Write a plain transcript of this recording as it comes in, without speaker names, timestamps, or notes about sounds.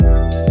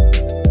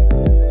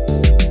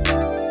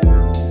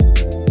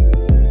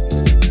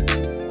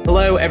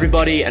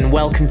everybody, and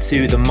welcome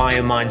to the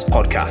Myo Minds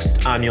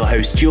podcast. I'm your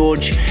host,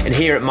 George, and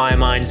here at Myo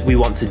Minds, we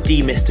want to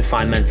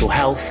demystify mental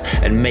health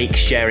and make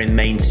sharing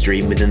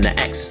mainstream within the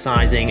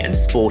exercising and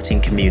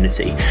sporting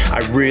community. I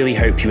really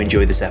hope you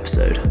enjoy this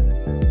episode.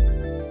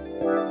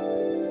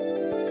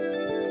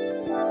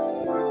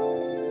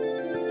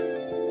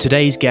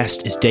 Today's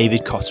guest is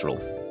David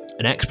Cotterill,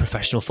 an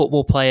ex-professional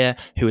football player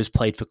who has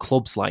played for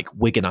clubs like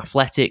Wigan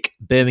Athletic,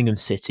 Birmingham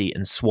City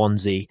and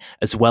Swansea,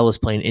 as well as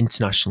playing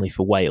internationally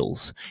for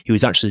Wales. He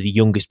was actually the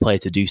youngest player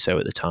to do so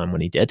at the time when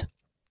he did.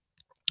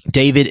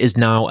 David is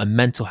now a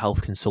mental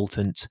health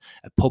consultant,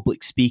 a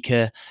public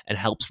speaker, and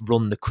helps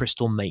run the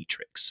Crystal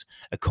Matrix,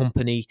 a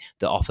company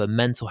that offers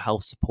mental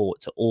health support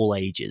to all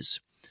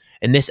ages.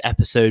 In this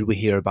episode, we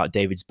hear about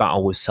David's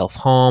battle with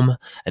self-harm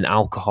and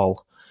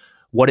alcohol,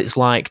 what it's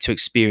like to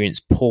experience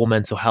poor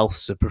mental health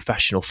as a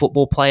professional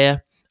football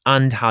player,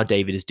 and how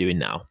David is doing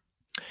now.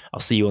 I'll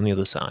see you on the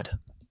other side.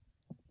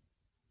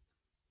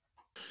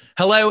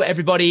 Hello,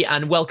 everybody,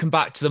 and welcome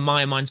back to the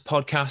Myo Minds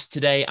podcast.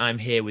 Today, I'm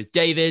here with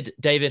David.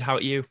 David, how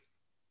are you?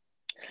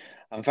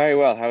 I'm very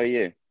well. How are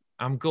you?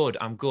 I'm good.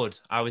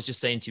 I was just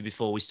saying to you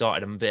before we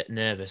started, I'm a bit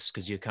nervous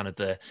because you're kind of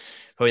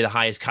probably the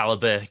highest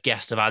caliber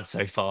guest I've had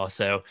so far.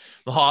 So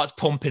my heart's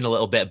pumping a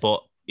little bit,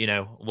 but you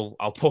know,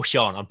 I'll push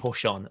on.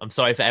 I'm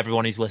sorry for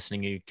everyone who's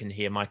listening who can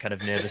hear my kind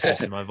of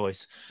nervousness in my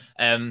voice.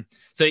 So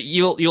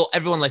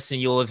everyone listening,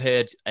 you'll have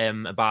heard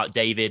about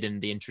David and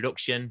the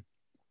introduction.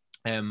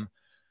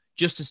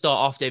 Just to start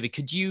off, David,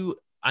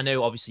 I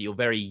know obviously you're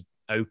very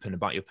open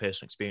about your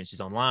personal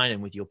experiences online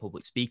and with your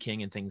public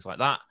speaking and things like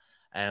that.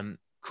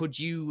 Could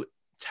you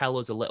tell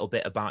us a little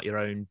bit about your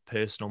own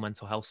personal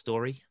mental health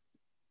story?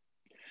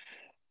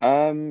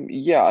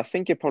 Yeah, I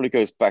think it probably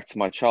goes back to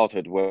my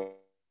childhood where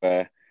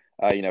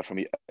from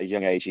a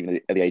young age,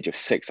 even at the age of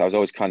 6, I was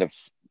always kind of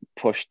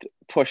pushed,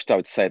 I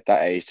would say at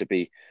that age, to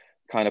be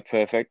kind of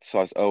perfect. So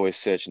I was always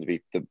searching to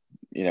be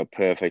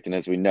perfect. And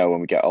as we know,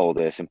 when we get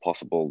older, it's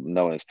impossible.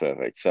 No one is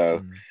perfect.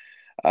 So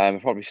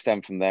it probably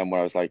stemmed from then, where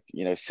I was like,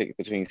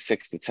 between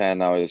 6 to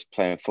 10, I was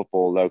playing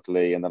football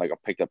locally, and then I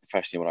got picked up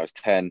professionally when I was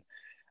 10.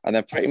 And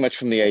then pretty much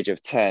from the age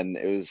of 10,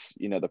 it was,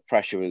 the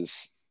pressure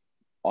was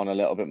on a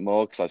little bit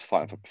more because I was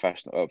fighting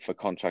for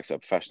contracts at a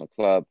professional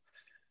club.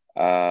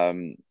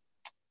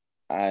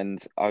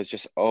 And I was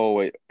just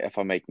always, if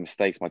I make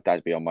mistakes, my dad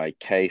would be on my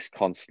case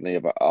constantly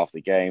about after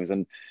games.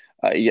 And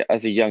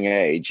as a young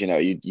age,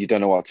 you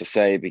don't know what to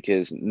say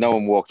because no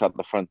one walks out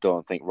the front door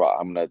and think, right,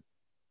 I'm going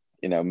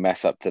to,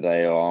 mess up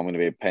today, or I'm going to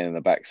be a pain in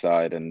the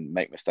backside and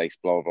make mistakes,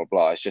 blah, blah,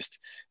 blah. It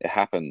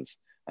happens.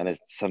 And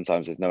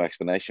sometimes there's no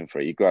explanation for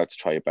it. You go out to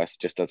try your best,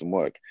 it just doesn't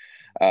work.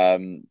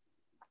 So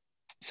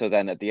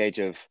then at the age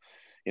of,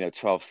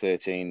 12,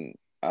 13,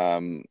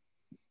 I'd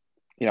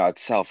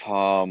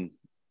self-harm.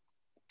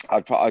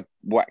 I'd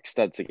whack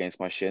studs against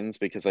my shins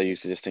because I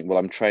used to just think, well,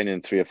 I'm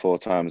training 3 or 4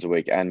 times a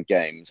week and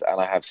games, and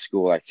I have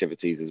school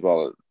activities as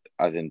well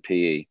as in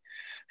PE.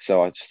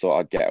 So I just thought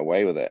I'd get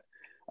away with it.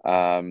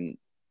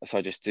 So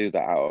I just do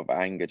that out of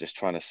anger, just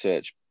trying to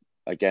search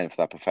again for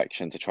that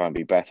perfection to try and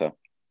be better.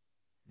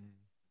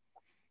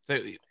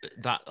 So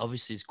that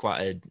obviously is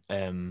quite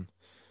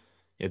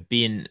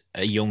being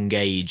a young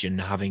age and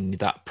having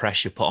that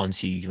pressure put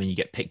onto you when you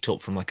get picked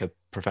up from like a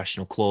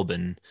professional club,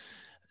 and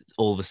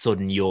all of a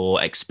sudden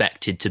you're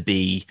expected to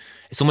be,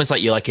 it's almost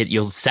like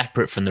you're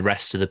separate from the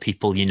rest of the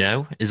people,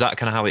 is that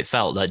kind of how it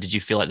felt? Like, did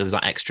you feel like there was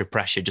that extra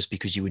pressure just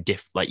because you were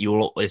it's like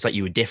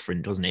you were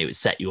different, wasn't it? It would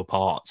set you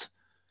apart.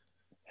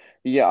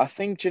 Yeah, I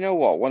think, do you know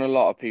what? When a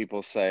lot of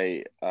people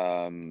say,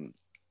 certainly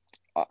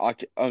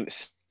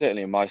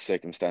in my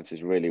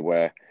circumstances, really,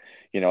 where,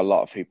 a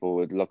lot of people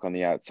would look on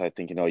the outside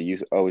thinking, oh, you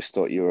always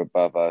thought you were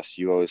above us.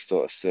 You always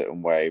thought a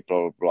certain way,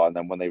 blah, blah, blah. And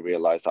then when they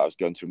realized that I was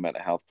going through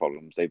mental health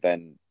problems, they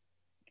then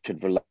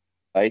could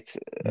relate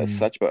as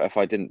such. But if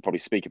I didn't probably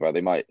speak about it,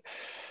 they might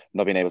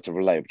not been able to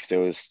relate because they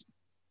was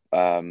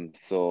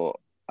thought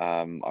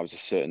I was a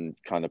certain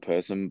kind of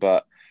person.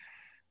 But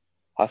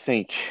I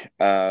think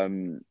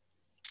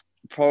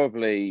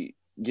probably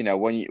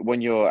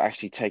when you're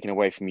actually taken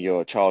away from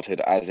your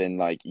childhood, as in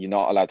like you're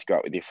not allowed to go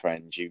out with your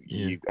friends,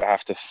 you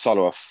have to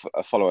follow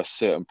a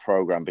certain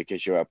program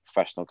because you're a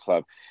professional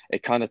club.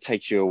 It kind of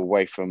takes you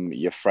away from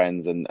your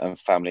friends and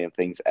family and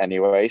things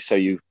anyway. So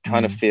you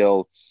kind of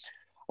feel,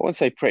 I wouldn't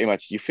say pretty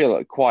much, you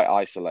feel quite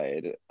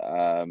isolated,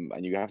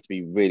 and you have to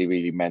be really,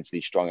 really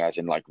mentally strong, as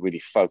in like really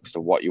focused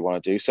on what you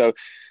want to do. So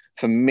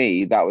for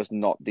me, that was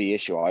not the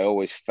issue. I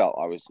always felt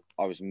I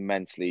was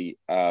mentally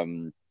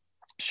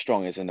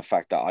strong, as in the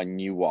fact that I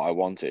knew what I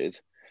wanted.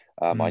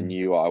 I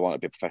knew I wanted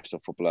to be a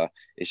professional footballer.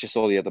 It's just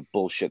all the other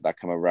bullshit that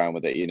come around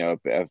with it, a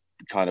bit of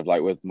kind of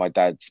like with my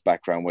dad's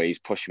background where he's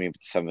pushing me into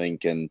something,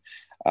 and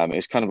it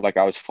was kind of like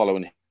I was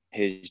following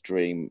his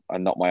dream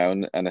and not my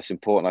own. And it's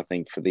important, I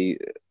think,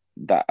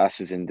 that us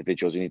as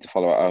individuals, we need to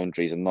follow our own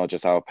dreams and not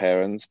just our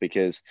parents,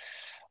 because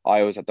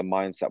I always had the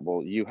mindset,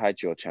 well, you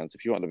had your chance.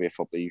 If you want to be a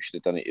footballer, you should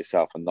have done it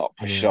yourself and not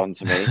push it Yeah. on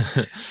to me.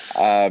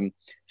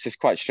 It's just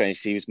quite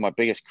strange. He was my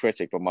biggest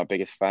critic, but my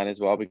biggest fan as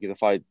well, because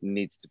if I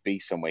needed to be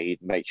somewhere,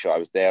 he'd make sure I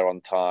was there on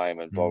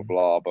time and blah, Mm.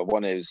 blah. But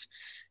one is,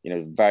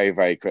 very,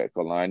 very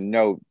critical. And I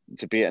know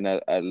to be at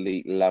an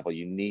elite level,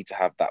 you need to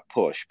have that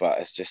push, but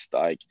it's just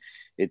like,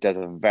 it does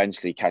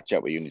eventually catch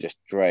up with you and it just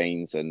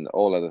drains, and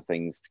all other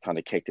things kind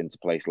of kicked into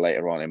place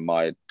later on in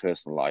my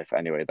personal life.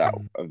 Anyway, that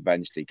Mm.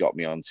 eventually got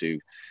me onto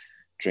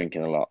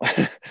drinking a lot.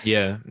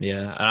 Yeah,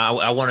 yeah, and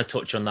I want to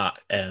touch on that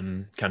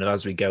kind of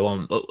as we go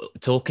on. But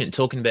talking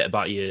a bit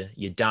about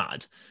your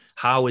dad,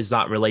 how has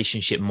that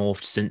relationship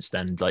morphed since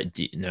then? Like,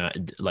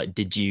 like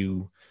did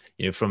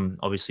from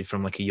obviously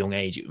from like a young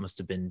age, it must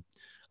have been.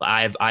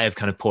 Like, I have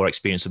kind of poor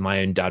experience with my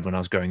own dad when I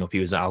was growing up.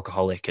 He was an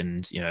alcoholic,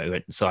 and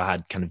so I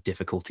had kind of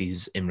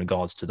difficulties in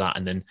regards to that.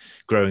 And then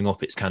growing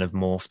up, it's kind of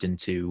morphed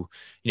into,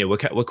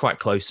 we're quite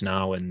close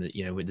now, and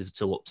there's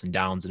still ups and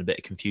downs and a bit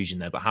of confusion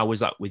there. But how was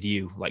that with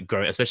you, like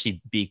growing,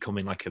 especially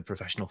becoming like a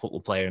professional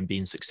football player and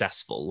being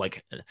successful,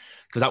 like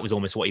because that was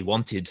almost what he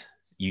wanted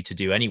you to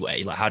do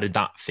anyway. Like, how did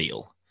that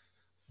feel?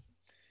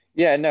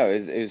 Yeah, no,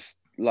 it's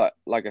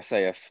like I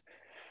say, if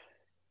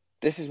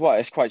this is what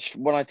it's quite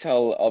when I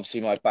tell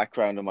obviously my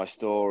background and my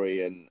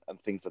story and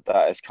things like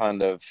that, it's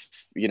kind of,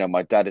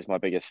 my dad is my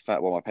biggest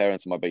fan. Well, my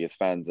parents are my biggest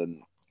fans,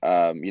 and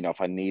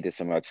if I needed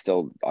something,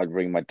 I'd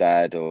ring my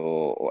dad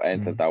or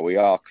anything like Mm, that. We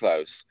are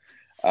close.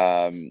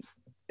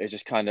 It's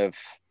just kind of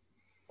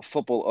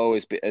football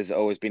has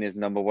always been his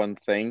number one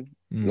thing,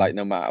 mm, like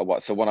no matter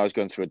what. So when I was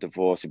going through a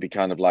divorce, it'd be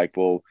kind of like,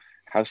 well,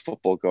 how's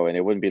football going?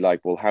 It wouldn't be like,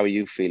 well, how are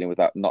you feeling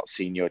without not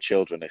seeing your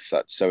children as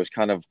such? So it's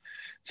kind of,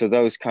 so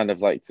those kind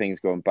of like things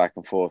going back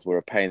and forth were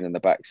a pain in the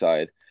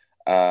backside.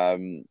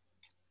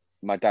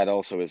 My dad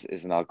also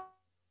is an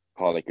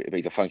alcoholic. If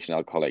he's a functional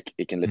alcoholic,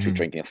 he can literally mm.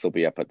 drink and still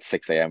be up at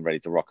 6 a.m. ready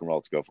to rock and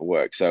roll to go for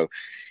work. So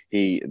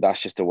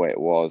that's just the way it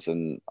was.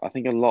 And I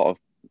think a lot of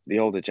the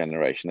older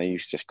generation, they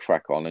used to just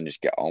crack on and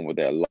just get on with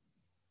it. A lot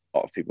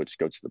of people just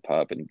go to the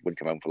pub and would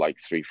come home for like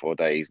 3-4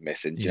 days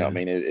missing. Do you know what I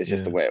Yeah, mean? It's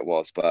just the yeah. way it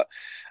was. But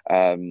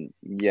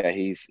yeah,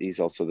 he's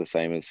also the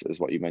same as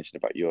what you mentioned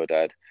about your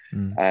dad.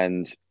 Mm.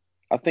 And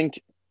I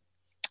think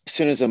as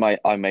soon as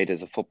I made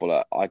as a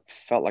footballer, I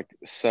felt like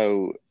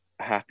so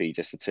happy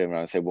just to turn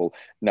around and say, well,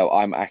 no,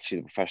 I'm actually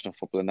a professional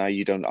footballer now.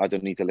 I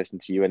don't need to listen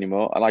to you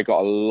anymore. And I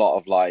got a lot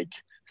of like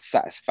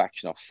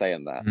satisfaction off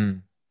saying that.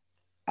 Mm.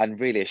 And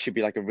really, it should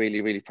be like a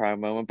really, really proud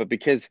moment. But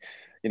because,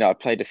 I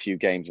played a few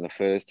games in the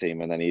first team,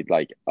 and then he'd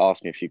like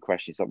ask me a few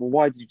questions like, well,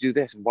 why did you do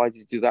this? And why did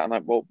you do that? And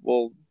I'm like,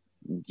 well,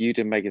 you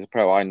didn't make it a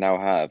pro. I now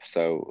have.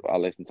 So I'll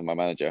listen to my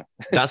manager.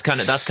 That's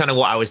kind of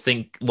what I was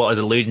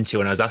alluding to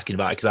when I was asking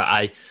about it,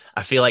 because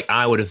I feel like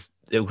I would have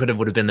would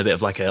have been a bit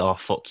of like a oh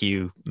fuck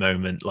you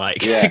moment,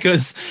 like Yeah.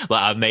 because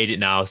like I've made it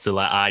now, so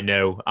like I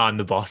know I'm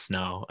the boss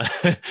now.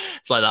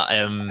 It's like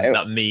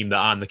that meme that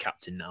I'm the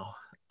captain now.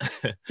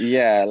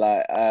 Yeah.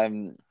 Like,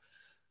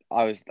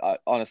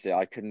 honestly,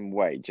 I couldn't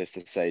wait just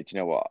to say, do you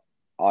know what?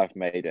 I've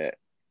made it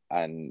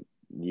and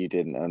you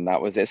didn't, and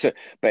that was it. So,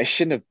 but it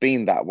shouldn't have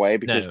been that way,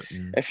 because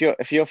No,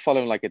 if you're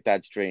following like a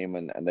dad's dream,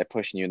 and they're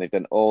pushing you and they've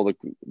done all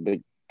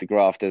the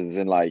grafters,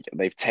 and like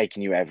they've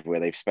taken you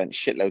everywhere, they've spent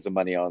shitloads of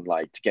money on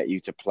like to get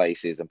you to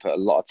places and put a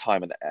lot of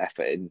time and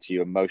effort into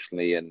you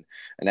emotionally and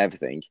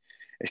everything.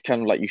 It's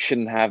kind of like you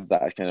shouldn't have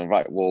that. It's kind of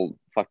right, well,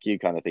 fuck you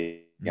kind of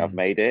thing. I've mm,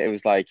 made it. It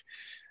was like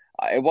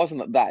it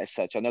wasn't that as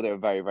such. I know they were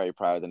very, very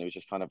proud, and it was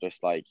just kind of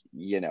just like,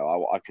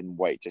 I couldn't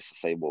wait just to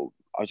say, well,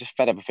 I was just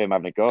fed up with him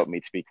having a go at me,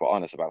 to be quite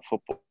honest, about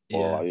football.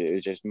 yeah,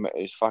 It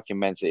was fucking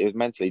mentally, it was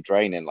mentally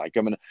draining. Like,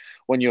 I mean,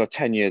 when you're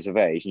 10 years of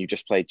age and you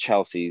just played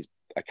Chelsea's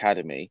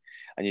academy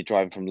and you're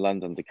driving from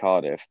London to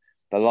Cardiff,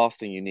 the last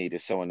thing you need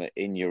is someone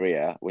in your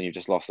ear when you've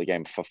just lost the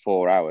game for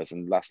 4 hours.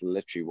 And that's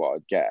literally what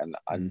I'd get. And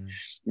mm,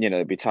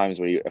 there'd be times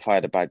where if I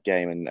had a bad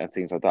game and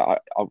things like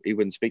that, he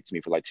wouldn't speak to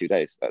me for like 2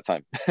 days at a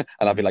time.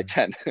 And I'd be like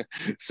mm, 10.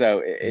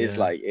 So yeah.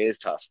 it is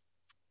tough.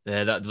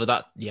 Yeah,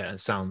 yeah, it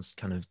sounds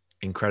kind of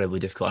incredibly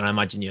difficult. And I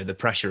imagine, the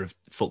pressure of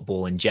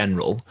football in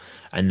general,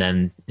 and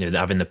then,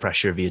 having the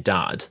pressure of your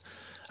dad.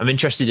 I'm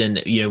interested in,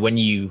 when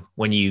you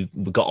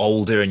got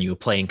older and you were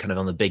playing kind of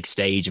on the big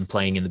stage and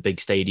playing in the big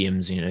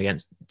stadiums,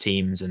 against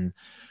teams, and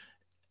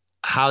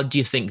how do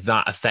you think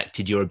that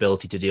affected your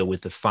ability to deal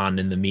with the fan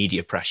and the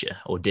media pressure,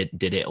 or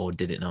did it or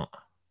did it not?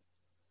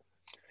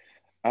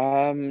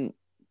 Um,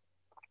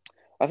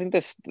 I think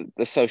this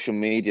the social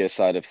media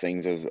side of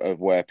things of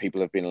where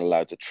people have been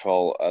allowed to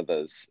troll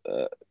others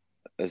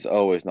has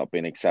always not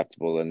been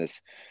acceptable, and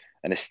it's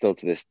still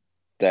to this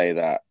day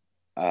that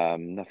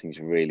nothing's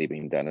really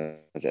been done,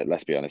 is it?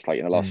 Let's be honest. Like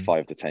in the last Mm,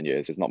 5 to 10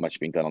 years, there's not much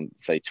been done on,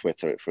 say,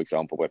 Twitter, for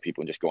example, where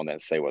people can just go on there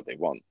and say what they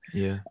want.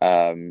 yeah.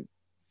 Um,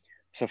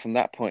 so from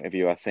that point of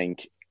view, I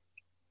think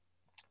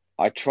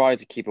I try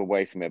to keep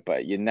away from it,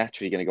 but you're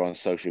naturally going to go on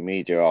social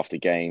media after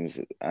games,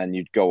 and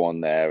you'd go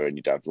on there and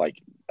you'd have like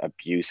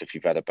abuse if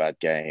you've had a bad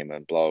game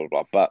and blah blah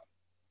blah. But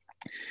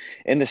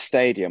in the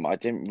stadium, I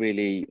didn't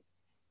really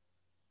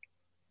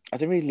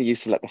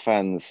used to let the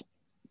fans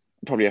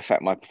probably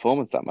affect my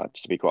performance that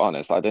much, to be quite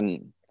honest. I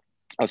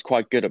was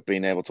quite good at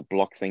being able to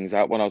block things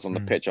out. When I was on the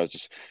Mm. pitch, I was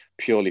just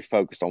purely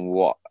focused on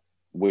what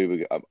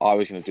I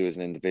was going to do as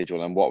an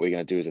individual and what we are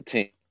going to do as a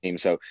team.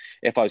 So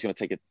if I was going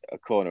to take a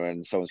corner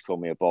and someone's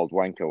called me a bald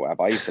wanker or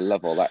whatever, I used to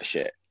love all that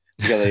shit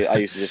because I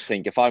used to just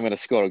think if I'm going to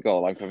score a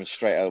goal, I'm coming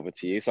straight over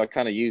to you. So I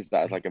kind of use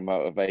that as like a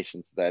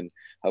motivation to then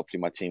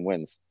hopefully my team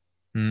wins.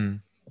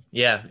 Mm.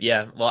 Yeah,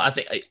 yeah. Well, I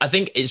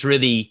think it's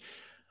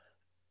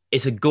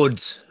a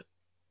good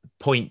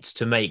point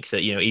to make that,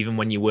 even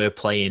when you were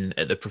playing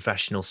at the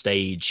professional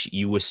stage,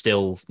 you were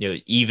still,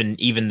 even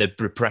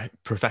the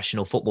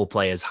professional football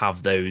players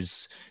have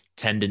those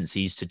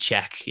tendencies to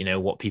check,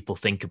 what people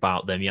think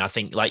about them. I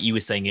think, like you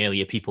were saying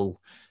earlier,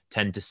 people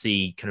tend to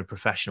see kind of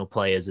professional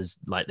players as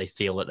like they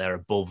feel that they're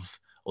above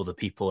other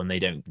people and they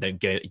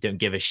don't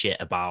give a shit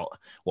about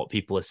what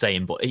people are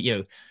saying. But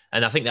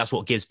and I think that's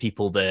what gives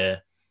people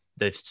the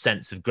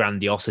sense of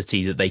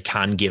grandiosity that they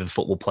can give a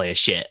football player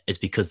shit, is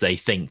because they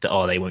think that,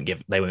 oh, they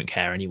won't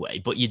care anyway.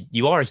 But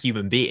you are a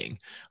human being.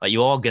 Like,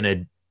 you are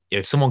gonna,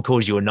 if someone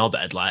calls you a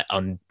knobhead, like,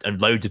 and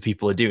loads of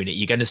people are doing it,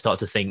 you're going to start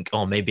to think,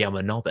 oh, maybe I'm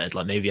a knobhead,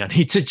 like maybe I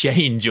need to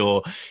change,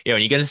 or and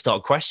you're going to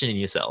start questioning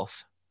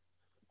yourself.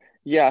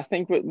 Yeah, I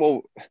think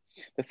well,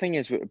 the thing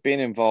is, with being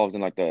involved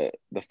in like the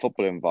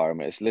football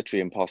environment, it's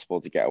literally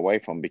impossible to get away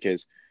from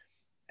because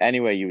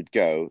anywhere you would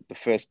go,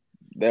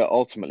 they'll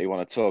ultimately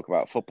want to talk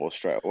about football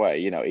straight away.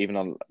 Even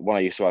on when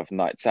I used to have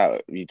nights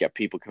out, you get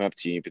people come up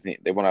to you,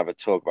 they want to have a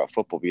talk about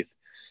football. But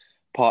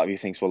part of you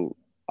thinks, well,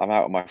 I'm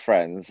out with my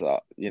friends. I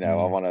Mm,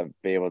 want to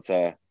be able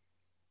to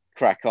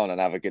crack on and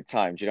have a good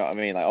time. Do you know what I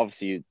mean? Like,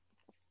 obviously, you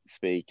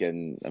speak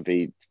and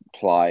be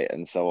polite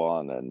and so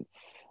on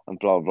and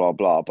blah blah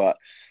blah. But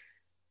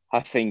I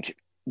think,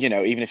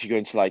 even if you go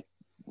into like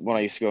when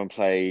I used to go and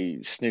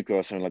play snooker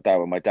or something like that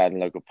with my dad in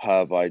a local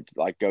pub, I'd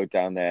like go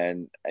down there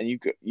and you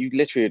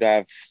literally would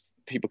have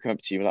people come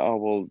up to you like, oh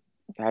well,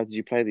 how did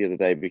you play the other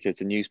day? Because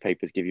the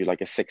newspapers give you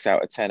like a 6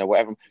 out of 10 or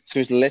whatever. So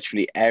it's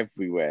literally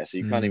everywhere. So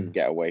you can't even mm,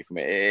 get away from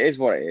it. It is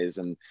what it is.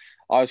 And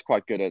I was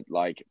quite good at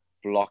like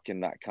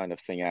blocking that kind of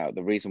thing out.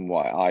 The reason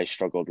why I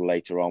struggled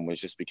later on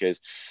was just because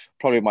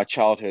probably my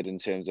childhood in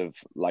terms of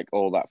like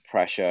all that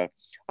pressure.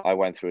 I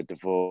went through a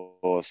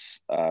divorce.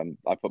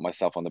 I put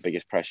myself on the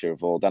biggest pressure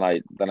of all. Then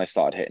I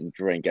started hitting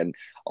drink, and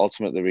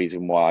ultimately the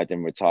reason why I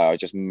didn't retire, I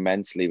just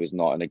mentally was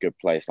not in a good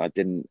place,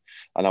 and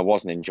I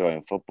wasn't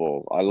enjoying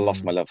football. I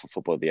lost my mm, love for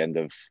football at the end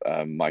of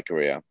my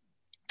career,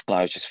 and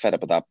I was just fed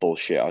up with that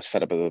bullshit. I was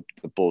fed up with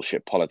the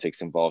bullshit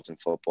politics involved in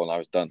football, and I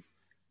was done.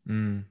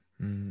 mm,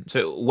 mm.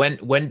 So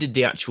when did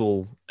the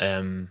actual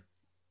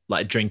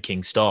like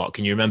drinking start?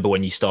 Can you remember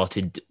when you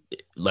started?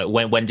 Like,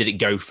 when did it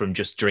go from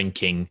just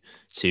drinking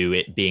to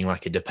it being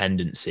like a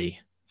dependency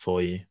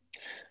for you?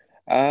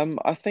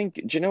 I think,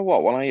 do you know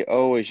what? When I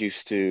always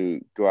used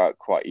to go out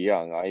quite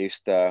young, I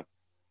used to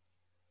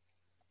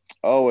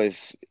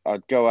always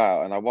I'd go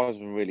out and I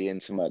wasn't really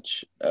into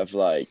much of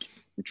like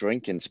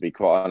drinking, to be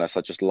quite honest.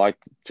 I just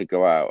liked to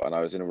go out and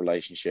I was in a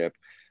relationship,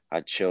 I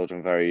had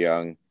children very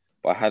young,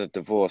 but I had a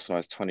divorce when I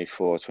was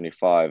 24,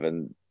 25,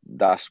 and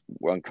that's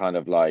when kind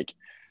of like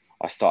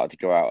I started to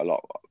go out a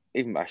lot.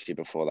 Even actually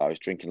before that, I was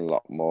drinking a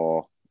lot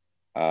more.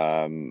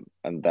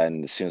 And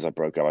then as soon as I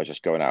broke up, I was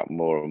just going out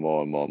more and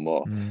more and more and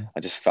more. Mm, I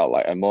just felt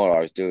like, and more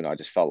I was doing, I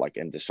just felt like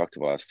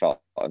indestructible. I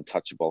felt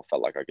untouchable,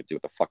 felt like I could do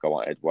what the fuck I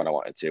wanted when I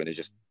wanted to. And it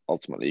just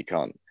ultimately you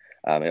can't.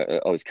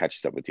 It always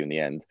catches up with you in the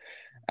end.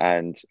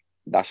 And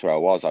that's where I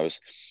was. I was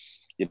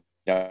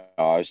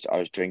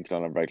drinking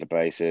on a regular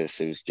basis.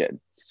 It was getting,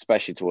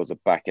 especially towards the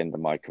back end of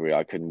my career,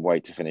 I couldn't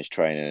wait to finish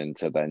training and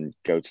to then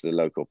go to the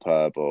local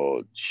pub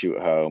or shoot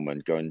home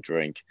and go and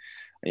drink.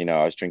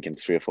 I was drinking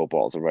 3 or 4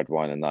 bottles of red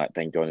wine a night,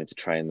 then going into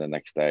training the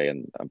next day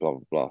and blah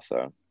blah blah.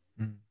 So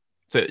mm.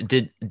 So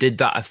did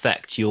that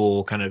affect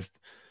your kind of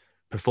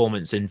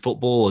performance in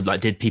football? Or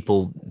like, did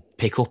people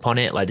pick up on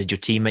it? Like, did your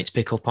teammates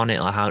pick up on it?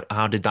 Like,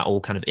 how did that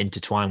all kind of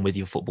intertwine with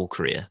your football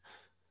career?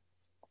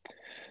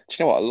 do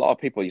you know what? A lot of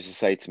people used to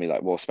say to me,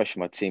 like, well, especially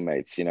my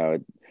teammates,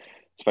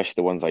 especially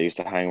the ones I used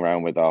to hang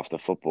around with after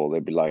football,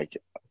 they'd be like,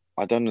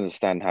 I don't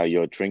understand how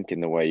you're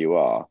drinking the way you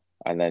are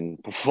and then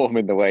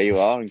performing the way you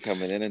are and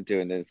coming in and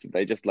doing this.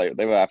 They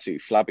were absolutely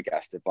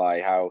flabbergasted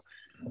by how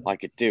I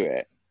could do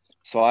it.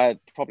 So I had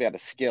probably had a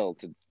skill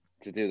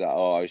to do that.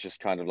 Or I was just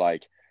kind of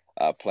like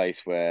at a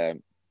place where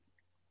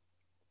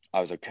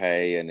I was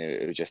okay and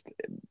it was just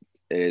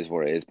it is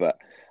what it is. But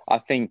I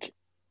think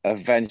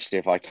eventually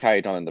if I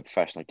carried on in the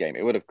professional game,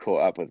 it would have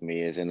caught up with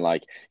me as in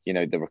like,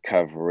 the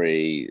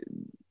recovery,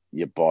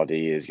 your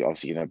body is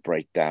obviously going to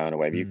break down or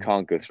whatever. You Mm,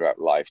 can't go throughout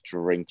life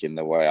drinking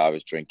the way I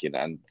was drinking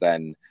and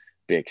then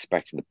be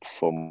expecting to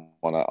perform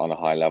on a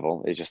high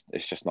level. It's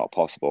just not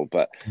possible.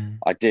 But mm.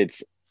 I did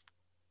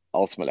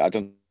ultimately. I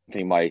don't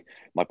think my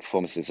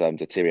performances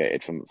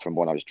deteriorated from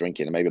when I was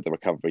drinking, and maybe the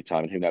recovery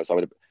time. And who knows?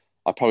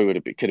 I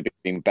probably could have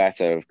been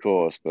better, of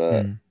course,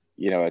 but. Mm.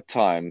 At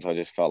times I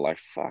just felt like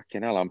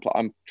fucking hell.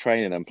 I'm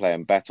training and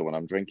playing better when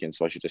I'm drinking,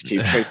 so I should just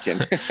keep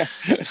drinking.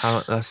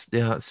 How that's,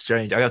 yeah, that's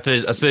strange. I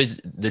suppose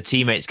the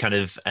teammates kind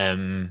of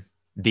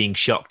being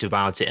shocked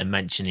about it and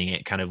mentioning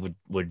it kind of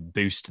would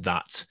boost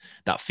that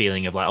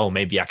feeling of like, oh,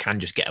 maybe I can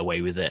just get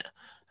away with it.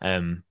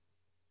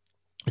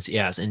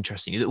 It's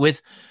interesting.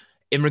 With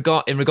in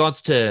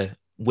regards to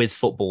with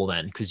football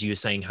then, because you were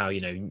saying how,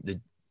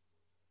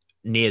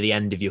 near the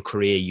end of your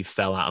career you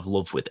fell out of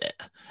love with it,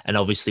 and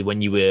obviously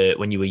when you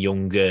were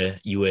younger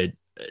you were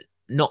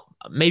not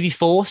maybe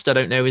forced, I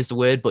don't know is the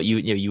word, but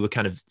you were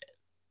kind of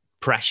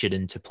pressured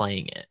into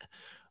playing it.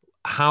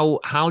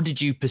 How did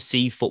you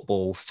perceive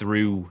football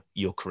through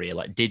your career?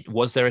 Like,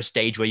 was there a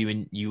stage where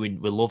you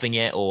were loving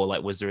it, or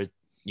like was there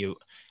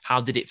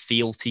how did it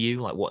feel to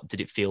you? Like, what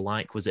did it feel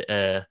like? Was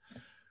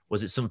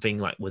it something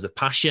like, was a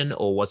passion,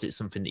 or was it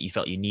something that you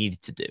felt you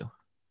needed to do?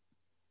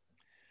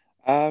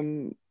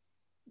 Um,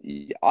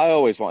 I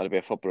always wanted to be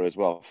a footballer as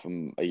well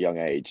from a young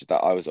age. That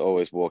I was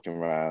always walking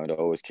around,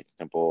 always kicking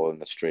a ball in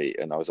the street,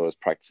 and I was always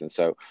practicing.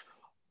 So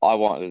I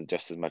wanted it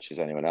just as much as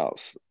anyone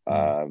else.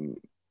 Mm.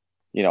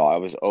 I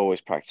was always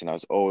practicing. I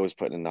was always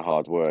putting in the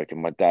hard work,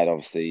 and my dad,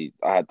 obviously,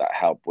 I had that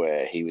help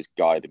where he was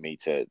guiding me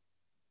to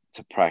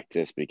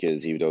practice,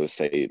 because he would always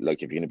say,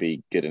 "Look, if you're going to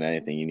be good in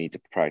anything, you need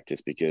to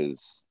practice,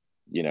 because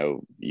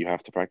you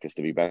have to practice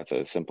to be better."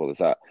 As simple as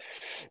that.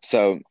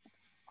 So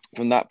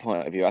from that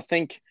point of view, I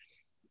think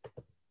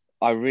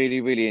I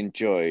really, really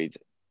enjoyed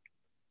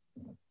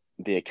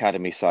the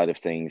academy side of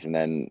things, and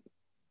then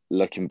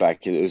looking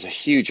back, it was a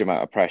huge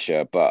amount of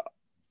pressure, but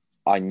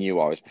I knew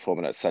I was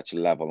performing at such a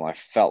level, and I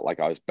felt like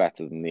I was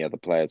better than the other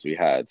players we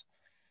had.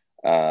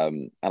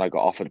 And I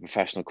got offered a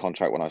professional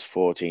contract when I was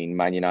 14.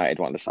 Man United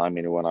wanted to sign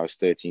me when I was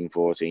 13,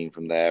 14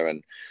 from there.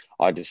 And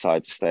I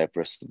decided to stay at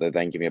Bristol. They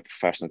then give me a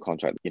professional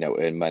contract,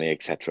 earn money,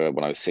 etc.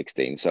 when I was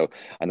 16. So,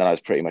 and then I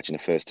was pretty much in the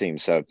first team.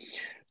 So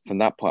from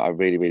that point, I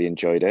really, really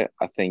enjoyed it.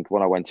 I think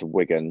when I went to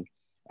Wigan,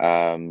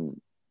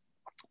 um,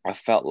 I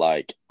felt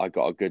like I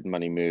got a good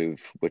money move,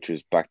 which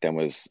was back then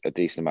was a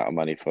decent amount of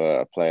money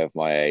for a player of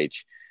my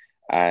age.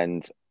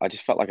 And I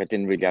just felt like I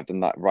didn't really have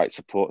that right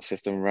support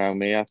system around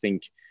me. I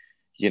think,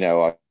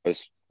 I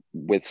was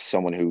with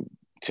someone who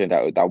turned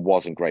out that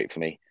wasn't great for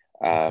me.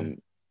 Okay.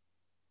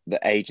 The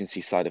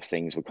agency side of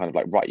things were kind of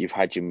like, right, you've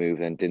had your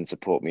move, and didn't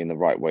support me in the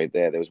right way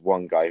there. There was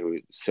one guy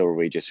Cyril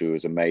Regis, who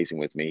was amazing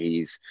with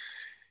me.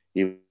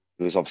 He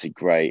was obviously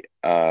great,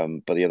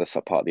 but the other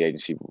part of the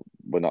agency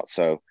were not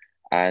so.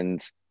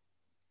 And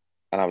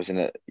I was in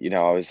a,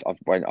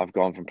 I've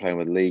gone from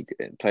playing in League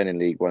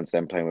One to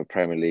then playing with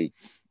Premier League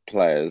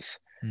players,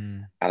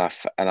 Mm.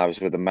 and I was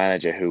with a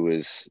manager who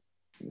was,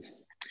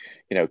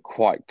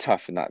 quite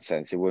tough in that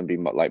sense. It wouldn't be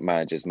like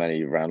managers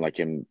many around like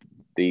him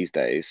these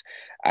days,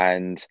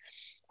 and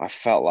I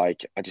felt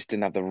like I just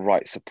didn't have the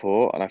right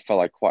support, and I felt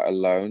like quite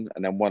alone.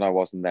 And then when I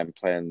wasn't then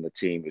playing the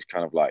team, it was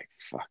kind of like,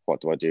 fuck,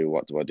 what do I do?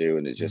 What do I do?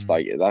 And it's just Mm.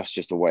 like, that's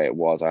just the way it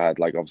was. I had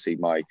like obviously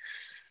my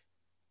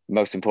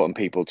most important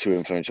people, two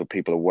influential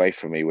people away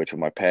from me, which were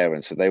my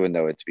parents. So they were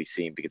nowhere to be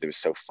seen because they were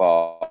so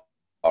far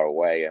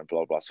away and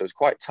blah, blah. So it's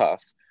quite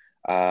tough,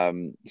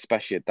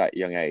 especially at that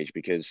young age,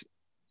 because,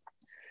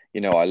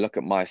 I look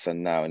at my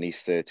son now and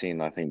he's 13.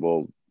 And I think,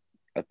 well,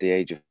 at the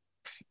age of,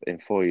 in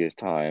 4 years'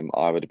 time,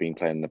 I would have been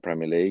playing in the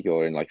Premier League,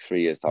 or in like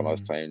 3 years' time, I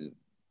was Mm. playing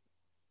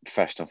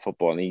professional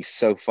football, and he's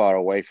so far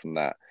away from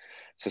that.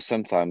 So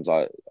sometimes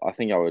I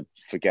think I would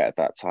forget at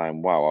that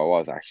time, wow, I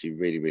was actually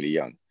really, really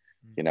young.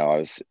 I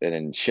was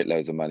earning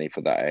shitloads of money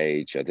for that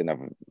age. I didn't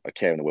have a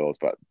care in the world,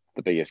 but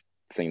the biggest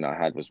thing that I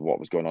had was what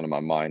was going on in my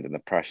mind, and the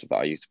pressures that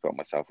I used to put on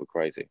myself were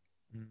crazy.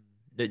 Mm.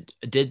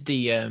 Did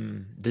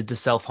the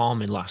self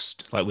harming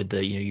last, like with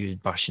the you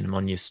bashing them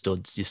on your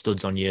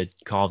studs on your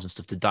calves and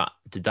stuff?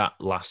 Did that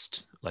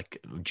last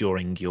like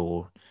during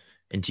your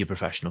into your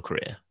professional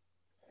career?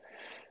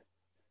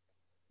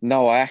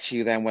 No, I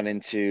actually then went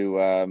into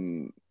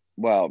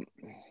well,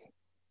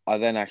 I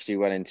then actually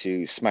went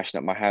into smashing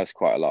up my house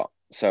quite a lot.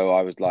 So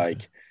I was Okay.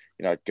 like,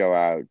 I'd go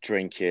out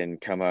drinking,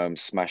 come home,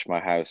 smash my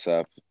house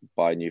up,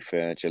 buy new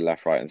furniture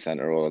left, right, and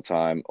center all the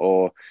time.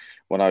 Or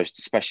when I was,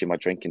 especially my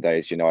drinking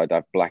days, I'd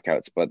have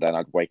blackouts, but then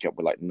I'd wake up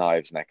with like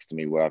knives next to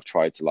me where I've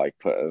tried to like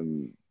put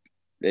them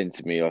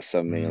into me or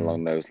something Mm.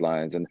 along those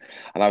lines. And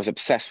I was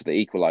obsessed with the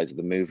Equalizer,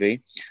 the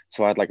movie.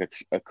 So I had like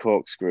a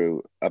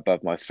corkscrew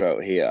above my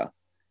throat here,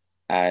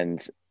 and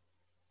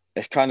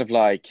it's kind of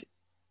like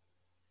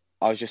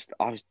I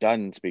was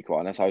done, to be quite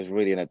honest. I was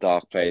really in a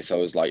dark place. I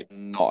was like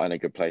not in a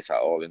good place at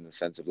all, in the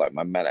sense of like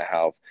my mental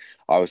health.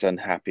 I was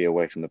unhappy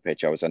away from the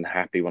pitch. I was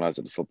unhappy when I was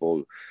at the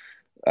football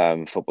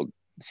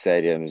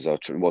stadiums,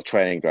 or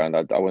training ground.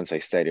 I wouldn't say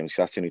stadiums, because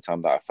that's the only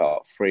time that I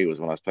felt free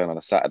was when I was playing on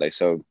a Saturday.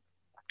 So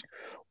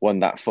when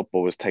that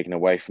football was taken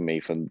away from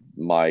me from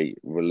my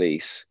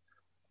release,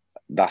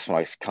 that's when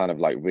I kind of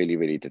like really,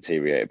 really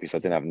deteriorated, because I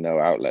didn't have no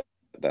outlet.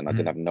 Then I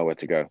didn't Mm. have nowhere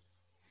to go.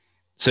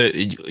 So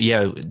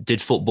yeah,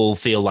 did football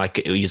feel like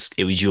it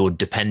was your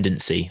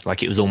dependency?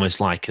 Like it was almost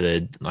like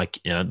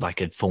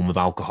like a form of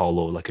alcohol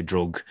or like a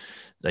drug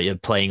that you're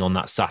playing on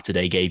that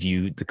Saturday gave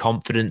you the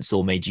confidence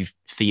or made you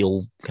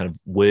feel kind of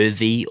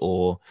worthy,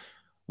 or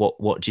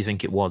what do you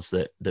think it was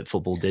that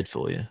football did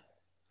for you?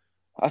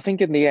 I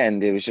think in the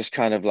end, it was just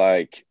kind of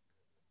like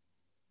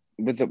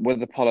with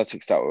the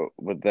politics that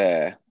were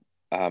there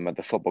at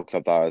the football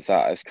club that I was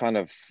at,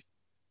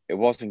 it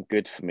wasn't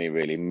good for me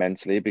really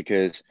mentally,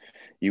 because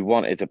you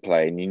wanted to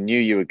play and you knew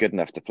you were good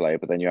enough to play,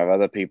 but then you have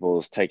other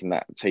taking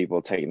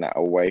that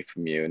away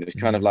from you, and it's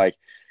kind of Mm, like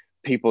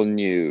people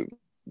knew,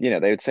 they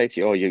would say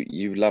to you, "Oh,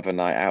 you love a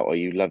night out, or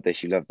you love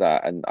this, you love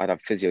that," and I'd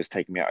have physios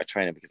taking me out of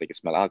training because they could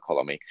smell alcohol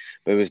on me,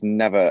 but it was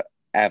never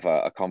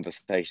ever a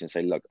conversation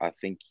say, "Look, I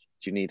think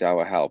do you need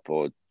our help,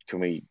 or can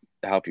we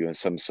help you in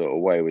some sort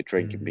of way with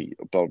drinking?" mm.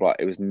 Blah blah.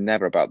 It was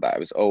never about that. It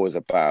was always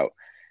about,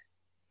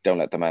 don't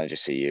let the manager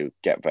see you.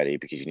 Get ready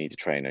because you need to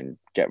train, and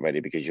get ready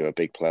because you're a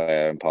big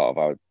player and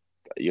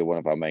you're one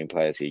of our main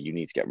players here. You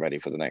need to get ready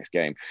for the next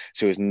game.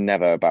 So it was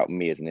never about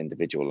me as an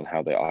individual and how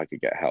I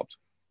could get helped.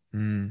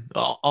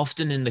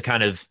 Often in the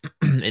kind of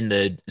in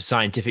the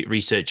scientific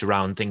research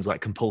around things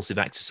like compulsive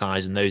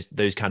exercise and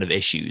those kind of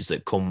issues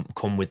that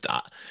come with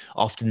that,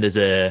 often there's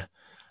a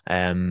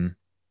um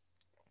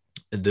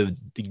the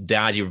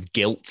idea of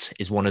guilt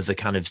is one of the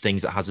kind of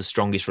things that has the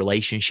strongest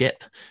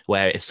relationship,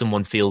 where if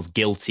someone feels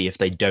guilty if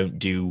they don't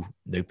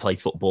play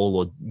football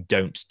or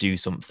don't do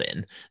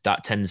something,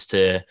 that tends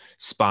to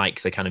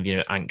spike the kind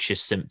of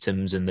anxious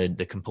symptoms and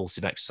the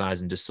compulsive exercise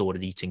and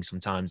disordered eating,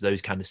 sometimes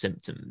those kind of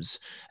symptoms.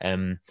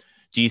 um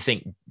do you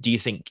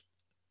think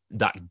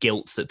that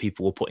guilt that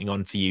people were putting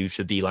on for you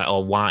to be like, oh,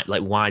 why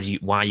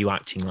are you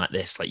acting like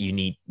this? Like,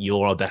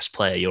 you're our best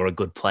player, you're a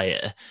good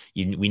player,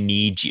 we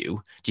need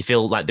you. Do you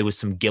feel like there was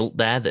some guilt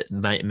there that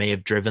may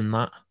have driven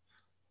that?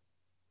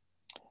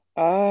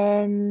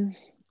 Um,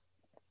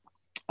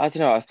 I don't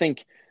know. I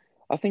think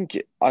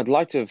I'd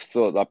like to have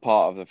thought that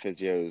part of the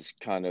physios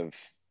kind of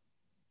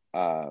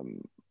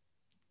um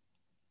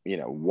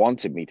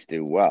wanted me to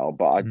do well,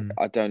 but Mm.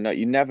 I don't know.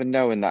 You never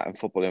know in that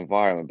football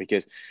environment,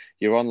 because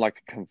you're on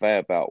like a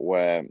conveyor belt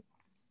where,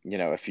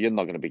 if you're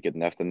not going to be good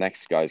enough, the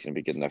next guy's going to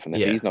be good enough, and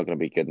if Yeah. he's not going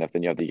to be good enough,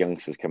 then you have the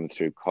youngsters coming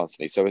through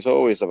constantly. So it's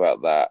always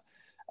about that.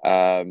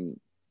 Um,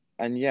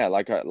 and yeah,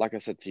 like I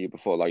said to you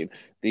before, like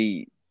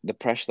the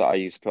pressure that I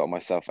used to put on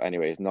myself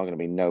anyway is not going to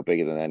be no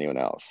bigger than anyone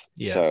else.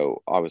 Yeah.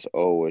 So I was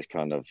always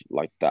kind of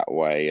like that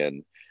way,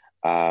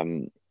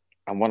 um,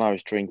 and when I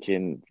was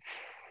drinking,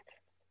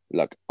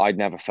 look, I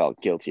never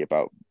felt guilty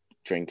about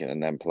drinking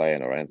and then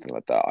playing or anything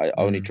like that. I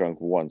only Mm. drank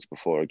once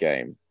before a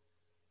game.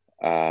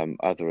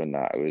 Other than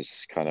that, it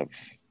was kind of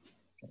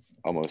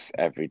almost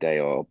every day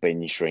or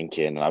binge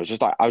drinking. And I was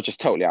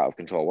just totally out of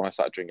control. When I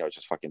started drinking, I was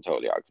just fucking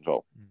totally out of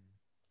control.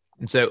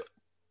 And so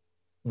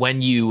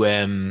when you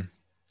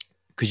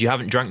because you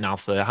haven't drank now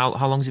for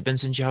how long has it been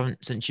since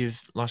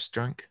you've last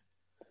drank?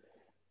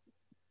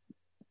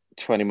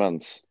 20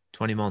 months.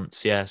 20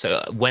 months, yeah.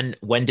 So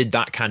when did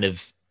that kind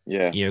of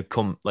Yeah.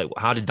 come, like,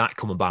 how did that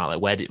come about?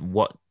 Like,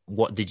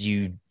 what did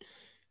you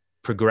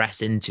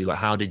progress into? Like,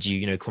 how did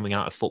you, coming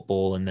out of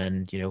football, and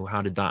then,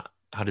 how did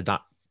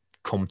that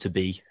come to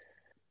be?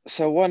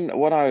 So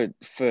when I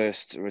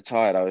first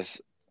retired, I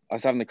was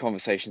having the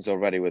conversations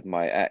already with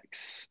my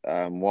ex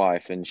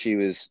wife, and she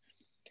was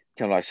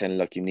kind of like saying,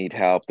 "Look, you need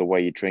help. The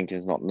way you're drinking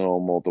is not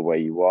normal. The way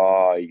you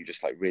are, you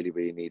just like really,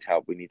 really need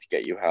help. We need to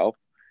get you help."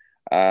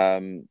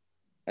 Um,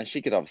 and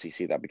she could obviously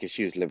see that because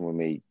she was living with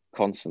me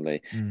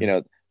constantly. You Mm,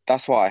 know,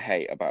 that's what I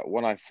hate about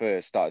when I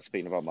first started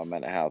speaking about my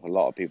mental health. A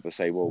lot of people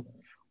say, "Well,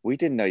 we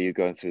didn't know you were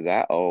going through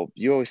that," or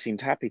 "You always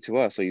seemed happy to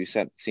us," or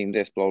seemed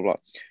this, blah blah.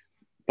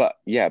 But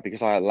yeah,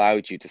 because I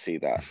allowed you to see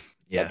that.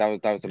 Like yeah,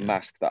 that was the yeah.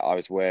 mask that I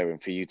was wearing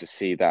for you to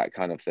see that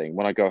kind of thing.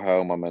 When I go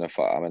home, I'm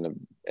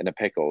in a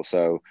pickle.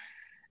 So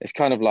it's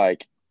kind of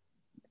like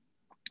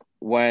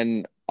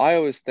when I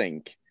always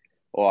think,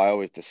 or I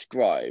always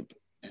describe,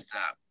 is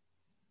that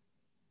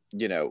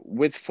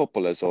with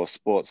footballers or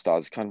sports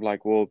stars, it's kind of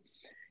like, well,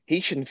 he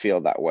shouldn't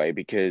feel that way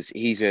because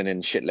he's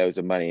earning shitloads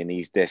of money and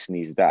he's this and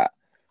he's that.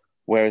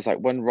 Whereas like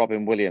when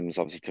Robin Williams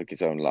obviously took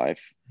his own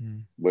life,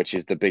 Mm, which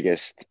is the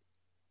biggest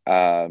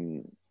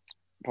um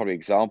probably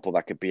example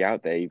that could be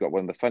out there. You've got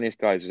one of the funniest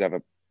guys who's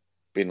ever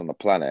been on the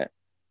planet,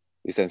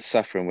 who's then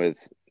suffering with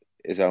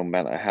his own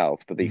mental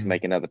health, but he's mm,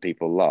 making other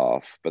people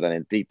laugh. But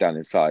then deep down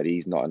inside,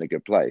 he's not in a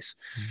good place.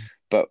 mm,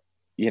 But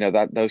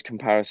that those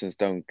comparisons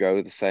don't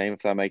go the same, if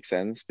that makes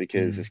sense,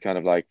 because mm, it's kind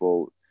of like,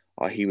 well,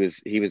 he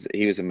was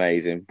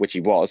amazing, which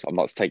he was. I'm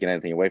not taking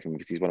anything away from him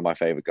because he's one of my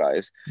favorite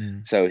guys.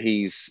 mm, So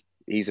he's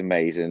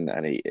amazing,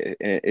 and he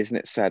isn't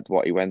it sad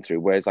what he went through.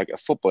 Whereas like a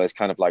footballer is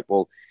kind of like,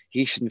 well,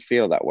 he shouldn't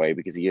feel that way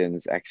because he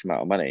earns X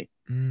amount of money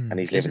and mm.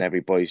 he's living Isn't every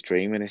boy's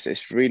dream, and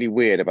it's really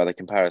weird about the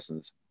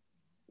comparisons.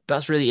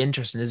 That's really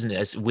interesting, isn't it?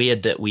 It's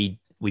weird that we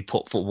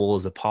put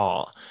footballers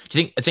apart. Do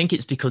you think? I think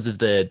it's because of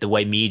the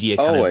way media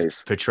kind of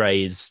Always,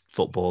 portrays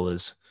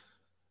footballers.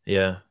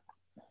 Yeah.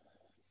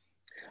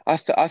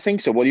 I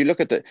think so. Well, you look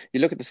at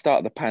the start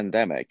of the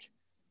pandemic.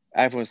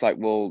 Everyone's like,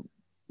 well,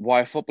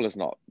 why are footballers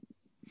not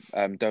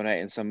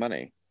donating some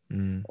money?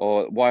 Mm,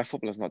 Or why are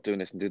footballers not doing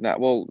this and doing that?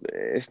 Well,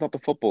 it's not the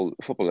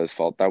footballers'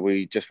 fault that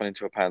we just went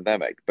into a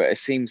pandemic, but it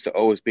seems to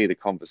always be the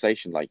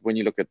conversation. Like when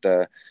you look at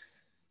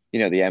the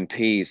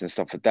MPs and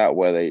stuff like that,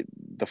 where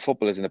the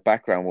footballers in the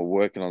background were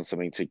working on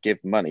something to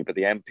give money, but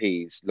the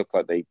MPs looked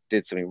like they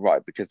did something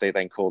right because they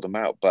then called them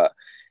out. But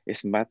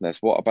it's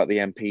madness. What about the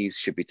MPs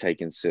should be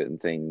taking certain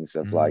things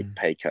of like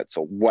pay cuts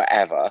or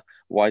whatever?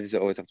 Why does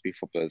it always have to be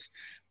footballers?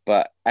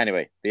 But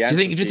anyway, the Do you answer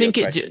think? Do to you your think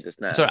it? question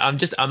just now. Sorry,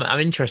 I'm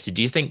interested.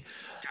 Do you think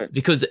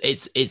because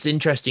it's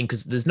interesting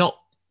because there's not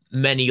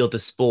many other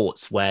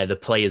sports where the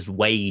player's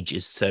wage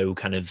is so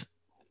kind of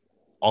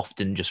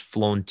often just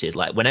flaunted.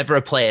 Like whenever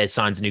a player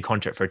signs a new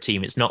contract for a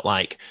team, it's not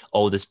like,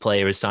 oh, this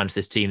player has signed for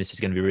this team, this is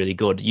going to be really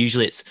good.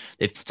 Usually it's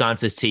they've signed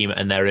for this team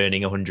and they're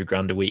earning 100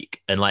 grand a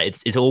week. And like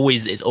it's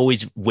always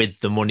with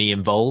the money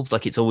involved.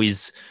 Like it's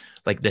always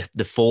like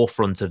the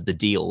forefront of the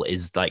deal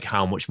is like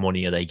how much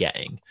money are they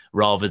getting